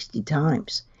 60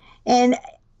 times. And,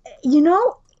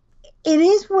 it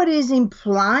is what is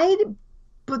implied,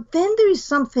 but then there is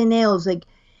something else. Like,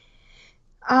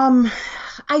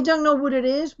 I don't know what it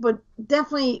is, but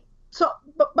definitely. So,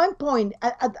 but my point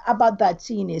about that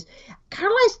scene is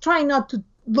Carla is trying not to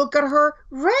look at her.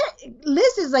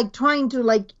 Liz is like trying to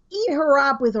like eat her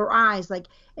up with her eyes. Like,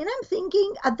 and I'm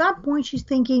thinking at that point, she's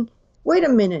thinking, wait a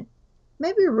minute,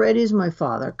 maybe Red is my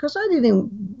father, because I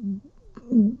didn't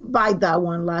buy that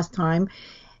one last time.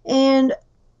 And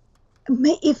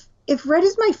if Red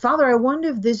is my father, I wonder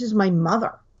if this is my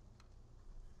mother.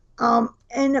 And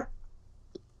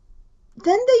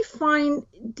then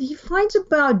he finds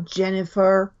about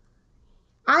Jennifer.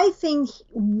 I think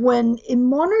when in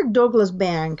Monarch Douglas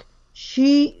Bank,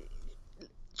 she's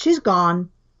gone.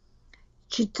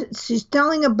 She's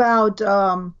telling about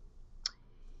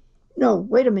no,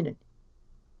 wait a minute.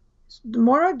 The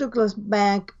Monarch Douglas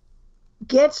Bank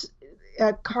gets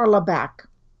Carla back.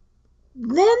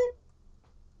 Then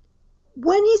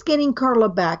when he's getting Carla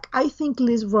back, I think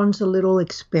Liz runs a little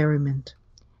experiment.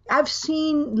 I've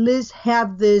seen Liz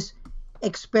have this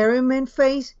experiment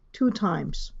phase 2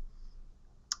 times.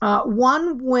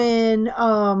 One when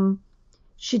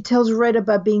she tells Red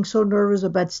about being so nervous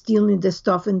about stealing the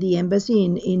stuff in the embassy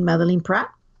in Madeleine Pratt.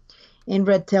 And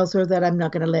Red tells her that I'm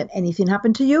not going to let anything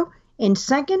happen to you. And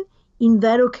second, in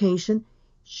that occasion,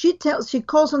 she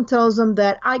calls and tells them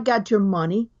that I got your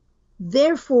money.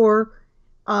 Therefore,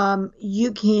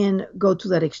 you can go to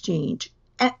that exchange.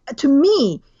 And to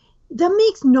me, that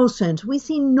makes no sense. We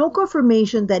see no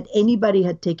confirmation that anybody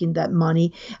had taken that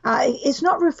money. It's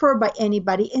not referred by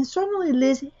anybody. And certainly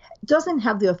Liz doesn't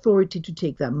have the authority to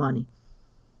take that money.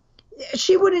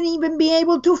 She wouldn't even be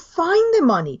able to find the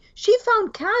money. She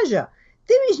found Kaja.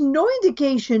 There is no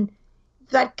indication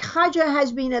that Kaja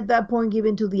has been at that point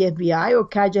given to the FBI or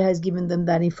Kaja has given them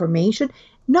that information.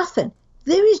 Nothing.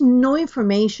 There is no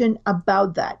information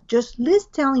about that. Just Liz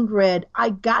telling Red, I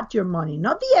got your money.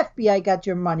 Not the FBI got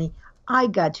your money. I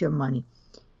got your money.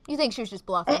 You think she was just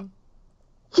bluffing?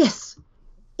 Yes.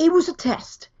 It was a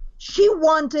test. She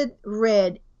wanted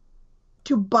Red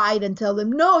to bite and tell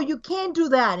them, no, you can't do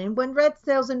that. And when Red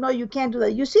tells them, no, you can't do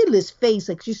that, you see Liz's face,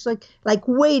 like she's like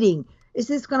waiting. Is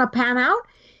this going to pan out?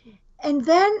 And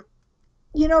then,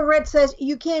 Red says,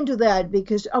 you can't do that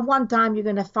because at one time you're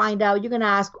going to find out, you're going to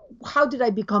ask, how did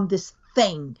I become this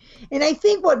thing? And I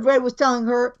think what Red was telling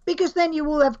her, because then you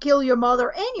will have killed your mother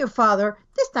and your father,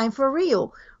 this time for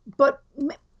real. But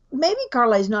maybe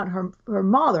Carla is not her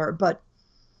mother, but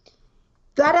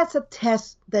that is a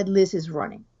test that Liz is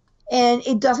running. And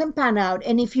it doesn't pan out.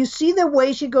 And if you see the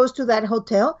way she goes to that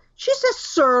hotel, she's a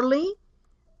surly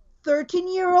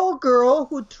 13-year-old girl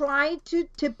who tried to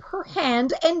tip her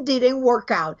hand and didn't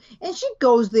work out. And she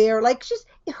goes there like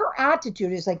her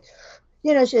attitude is like,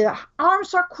 she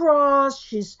arms are crossed.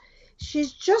 She's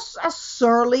just a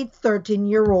surly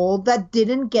 13-year-old that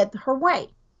didn't get her way.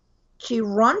 She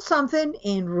runs something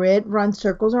and Red runs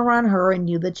circles around her and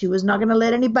knew that she was not going to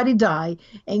let anybody die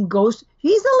and goes.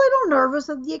 He's a little nervous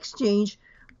at the exchange,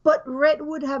 but Red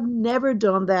would have never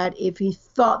done that if he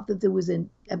thought that there was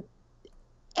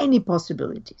any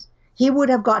possibilities. He would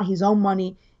have got his own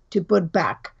money to put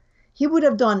back. He would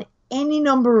have done any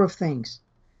number of things.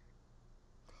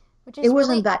 It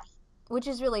wasn't Which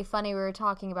is really funny. We were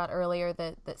talking about earlier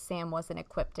that Sam wasn't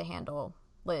equipped to handle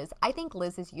Liz. I think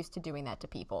Liz is used to doing that to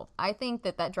people. I think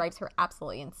that drives her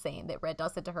absolutely insane that Red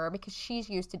does it to her because she's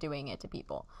used to doing it to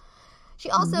people. She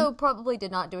also probably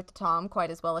did not do it to Tom quite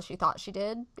as well as she thought she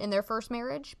did in their first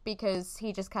marriage because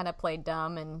he just kind of played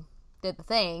dumb and did the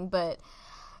thing. But,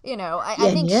 you know, I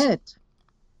think...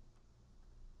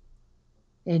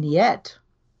 And yet,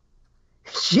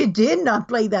 she did not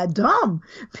play that dumb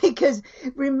because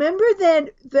remember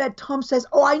that Tom says,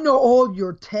 "Oh, I know all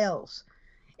your tells,"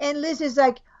 and Liz is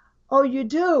like, "Oh, you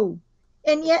do,"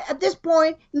 and yet at this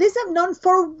point, Liz have known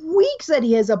for weeks that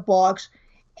he has a box,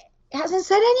 hasn't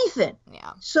said anything.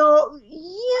 Yeah. So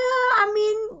yeah, I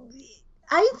mean,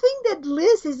 I think that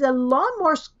Liz is a lot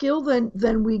more skilled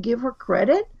than we give her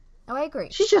credit. Oh, I agree.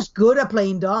 She's just good at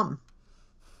playing dumb.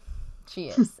 She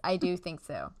is. I do think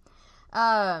so.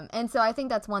 And so I think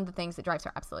that's one of the things that drives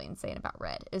her absolutely insane about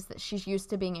Red is that she's used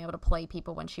to being able to play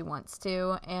people when she wants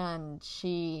to, and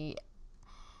she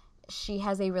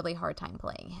has a really hard time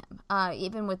playing him.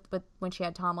 Even with when she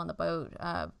had Tom on the boat,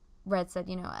 Red said,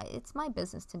 you know, it's my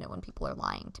business to know when people are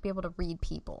lying, to be able to read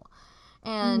people.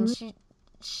 And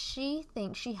she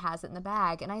thinks she has it in the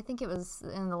bag. And I think it was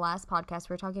in the last podcast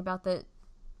we were talking about that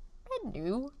Red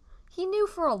knew. He knew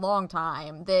for a long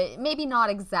time that maybe not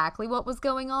exactly what was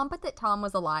going on, but that Tom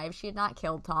was alive. She had not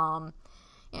killed Tom.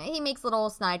 You know, he makes little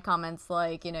snide comments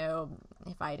like, you know,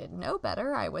 if I didn't know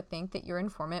better, I would think that your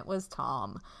informant was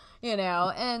Tom, you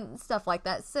know, and stuff like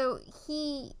that. So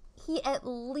he at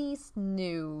least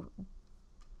knew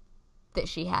that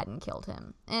she hadn't killed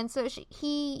him. And so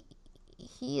he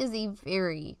is a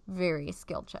very, very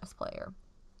skilled chess player.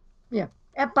 Yeah.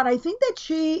 But I think that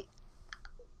she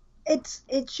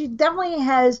definitely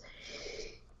has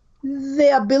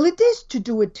the abilities to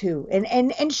do it too.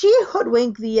 And she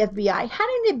hoodwinked the FBI.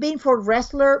 Hadn't it been for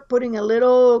Wrestler putting a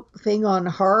little thing on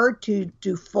her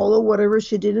to follow whatever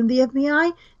she did in the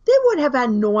FBI, they would have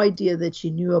had no idea that she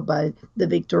knew about the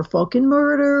Victor Falcon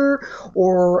murder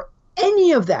or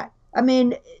any of that. I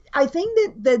mean, I think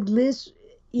that Liz,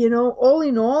 you know, all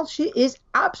in all, she is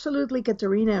absolutely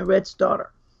Katerina and Red's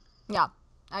daughter. Yeah,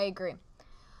 I agree.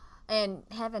 And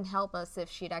heaven help us if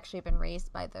she'd actually been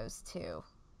raised by those two.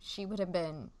 She would have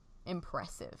been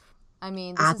impressive. I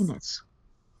mean, Agnes.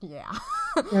 Yeah.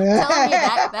 Tell me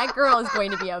that girl is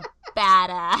going to be a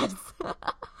badass.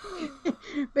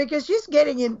 Because she's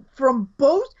getting in from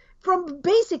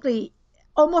basically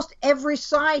almost every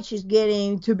side. She's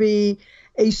getting to be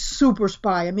a super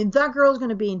spy. I mean, that girl's going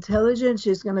to be intelligent.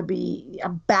 She's going to be a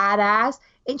badass.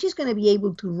 And she's going to be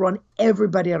able to run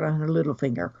everybody around her little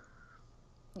finger.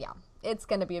 Yeah, it's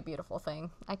going to be a beautiful thing.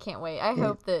 I can't wait. I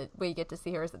hope that we get to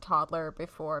see her as a toddler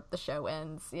before the show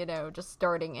ends, you know, just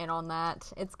starting in on that.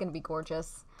 It's going to be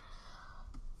gorgeous.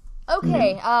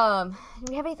 Okay, do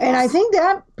we have anything else? I think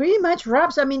that pretty much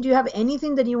wraps. I mean, do you have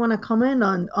anything that you want to comment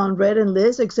on Red and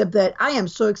Liz, except that I am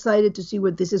so excited to see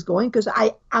where this is going, because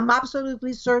I'm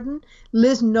absolutely certain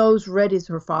Liz knows Red is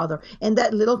her father. And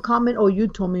that little comment, "Oh, you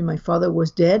told me my father was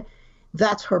dead,"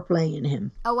 that's her playing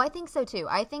him. Oh, I think so too.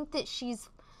 I think that she's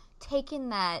taken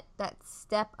that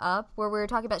step up where we were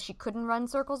talking about she couldn't run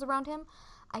circles around him.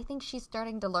 I think she's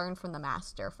starting to learn from the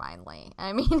master finally.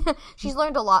 I mean, she's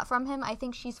learned a lot from him. I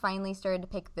think she's finally started to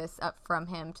pick this up from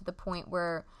him to the point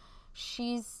where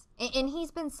and he's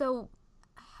been so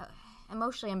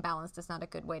emotionally imbalanced is not a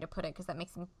good way to put it because that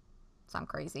makes him sound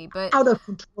crazy, but out of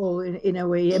control in a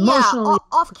way, emotionally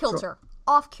off kilter.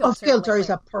 Off kilter is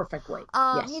a perfect way.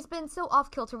 Yes. He's been so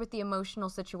off kilter with the emotional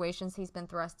situations he's been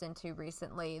thrust into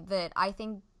recently that I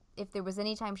think if there was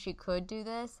any time she could do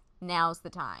this, now's the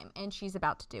time, and she's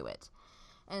about to do it.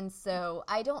 And so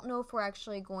I don't know if we're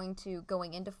actually going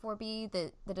into 4B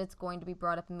that it's going to be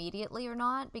brought up immediately or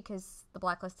not, because the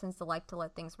Blacklist tends to like to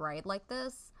let things ride like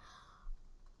this.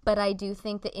 But I do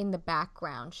think that in the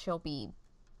background she'll be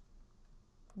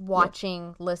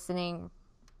watching, listening,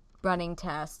 running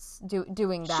tests,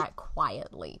 doing that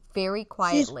quietly, very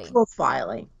quietly. She's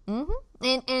profiling.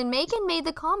 And Megan made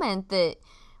the comment that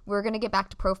we're going to get back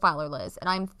to Profiler Liz, and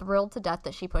I'm thrilled to death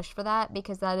that she pushed for that,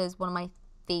 because that is one of my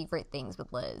favorite things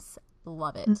with Liz.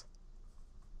 Love it.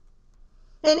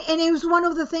 And it was one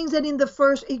of the things that in the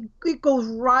first, it goes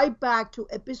right back to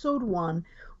episode 1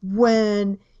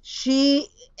 when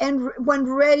when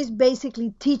Red is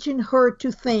basically teaching her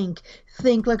to think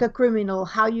like a criminal,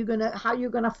 how you're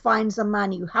gonna find some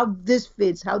money, how this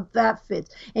fits, how that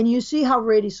fits, and you see how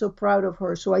Red is so proud of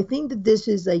her. So I think that this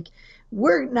is like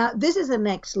this is the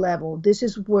next level. This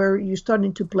is where you're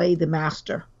starting to play the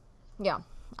master. Yeah,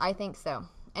 I think so.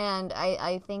 And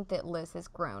I think that Liz has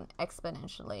grown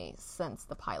exponentially since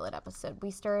the pilot episode.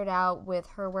 We started out with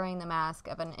her wearing the mask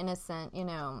of an innocent,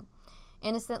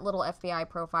 innocent little FBI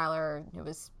profiler who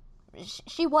was,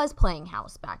 she was playing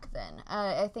house back then.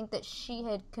 I think that she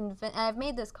had convinced, I've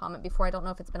made this comment before, I don't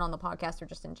know if it's been on the podcast or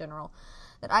just in general,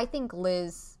 that I think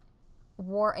Liz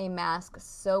wore a mask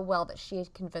so well that she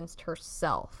had convinced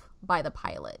herself by the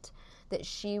pilot that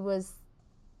she was,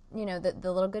 the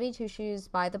little goody two shoes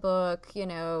by the book.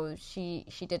 She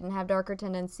didn't have darker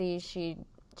tendencies.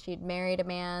 She'd married a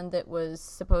man that was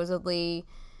supposedly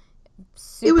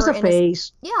super It was a innocent.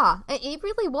 phase. Yeah, it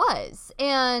really was.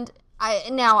 And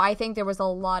I think there was a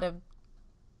lot of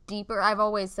deeper. I've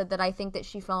always said that I think that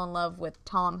she fell in love with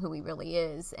Tom, who he really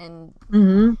is,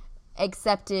 and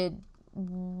accepted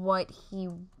what he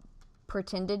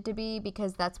pretended to be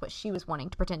because that's what she was wanting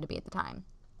to pretend to be at the time.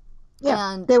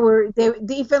 Yeah, and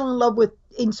they fell in love with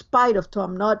in spite of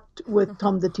Tom, not with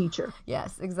Tom the teacher.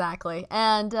 Yes, exactly.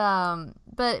 And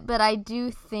but I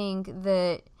do think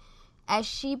that as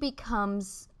she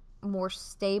becomes more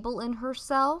stable in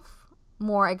herself,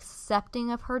 more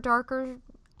accepting of her darker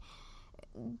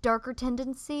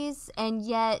tendencies, and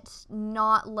yet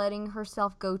not letting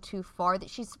herself go too far, that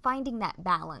she's finding that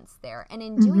balance there. And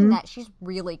in doing that, she's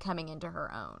really coming into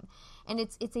her own. And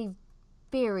it's a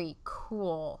very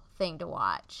cool thing to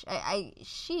watch.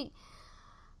 There's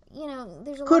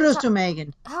a Kudos lot to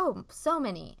Megan. Oh, so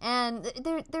many. And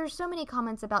there's so many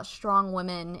comments about strong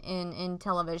women in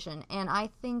television, and I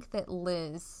think that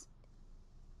Liz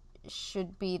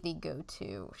should be the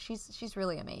go-to. She's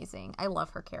really amazing. I love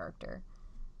her character.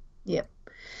 Yep.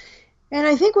 And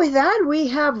I think with that, we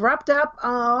have wrapped up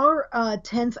our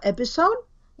 10th episode.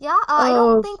 Yeah, I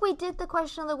don't think we did the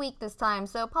question of the week this time,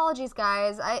 so apologies,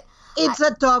 guys. It's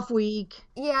a tough week.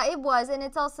 Yeah, it was, and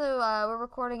it's also, we're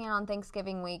recording it on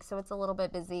Thanksgiving week, so it's a little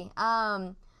bit busy.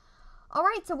 All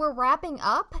right, so we're wrapping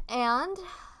up, and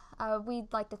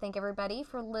we'd like to thank everybody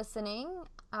for listening.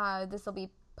 This will be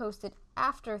posted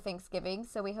after Thanksgiving,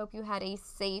 so we hope you had a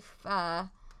safe and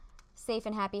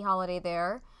happy holiday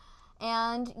there.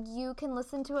 And you can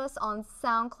listen to us on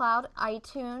SoundCloud,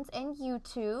 iTunes, and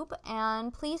YouTube.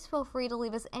 And please feel free to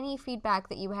leave us any feedback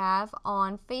that you have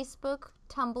on Facebook,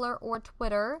 Tumblr, or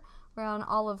Twitter. We're on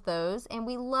all of those. And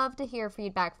we love to hear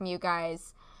feedback from you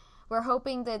guys. We're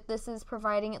hoping that this is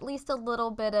providing at least a little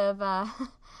bit of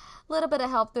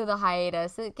help through the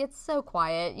hiatus. It gets so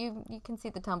quiet. You can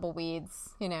see the tumbleweeds,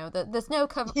 the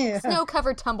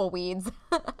snow-covered tumbleweeds.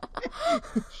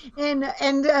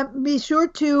 and be sure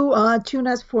to tune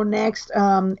us for next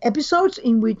episodes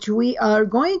in which we are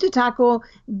going to tackle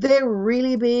the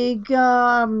really big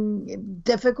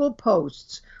difficult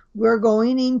posts. We're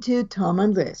going into Tom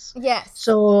and Liz. Yes.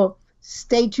 So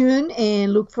stay tuned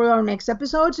and look for our next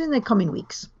episodes in the coming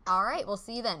weeks. All right. We'll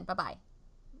see you then. Bye-bye.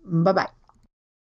 Bye-bye.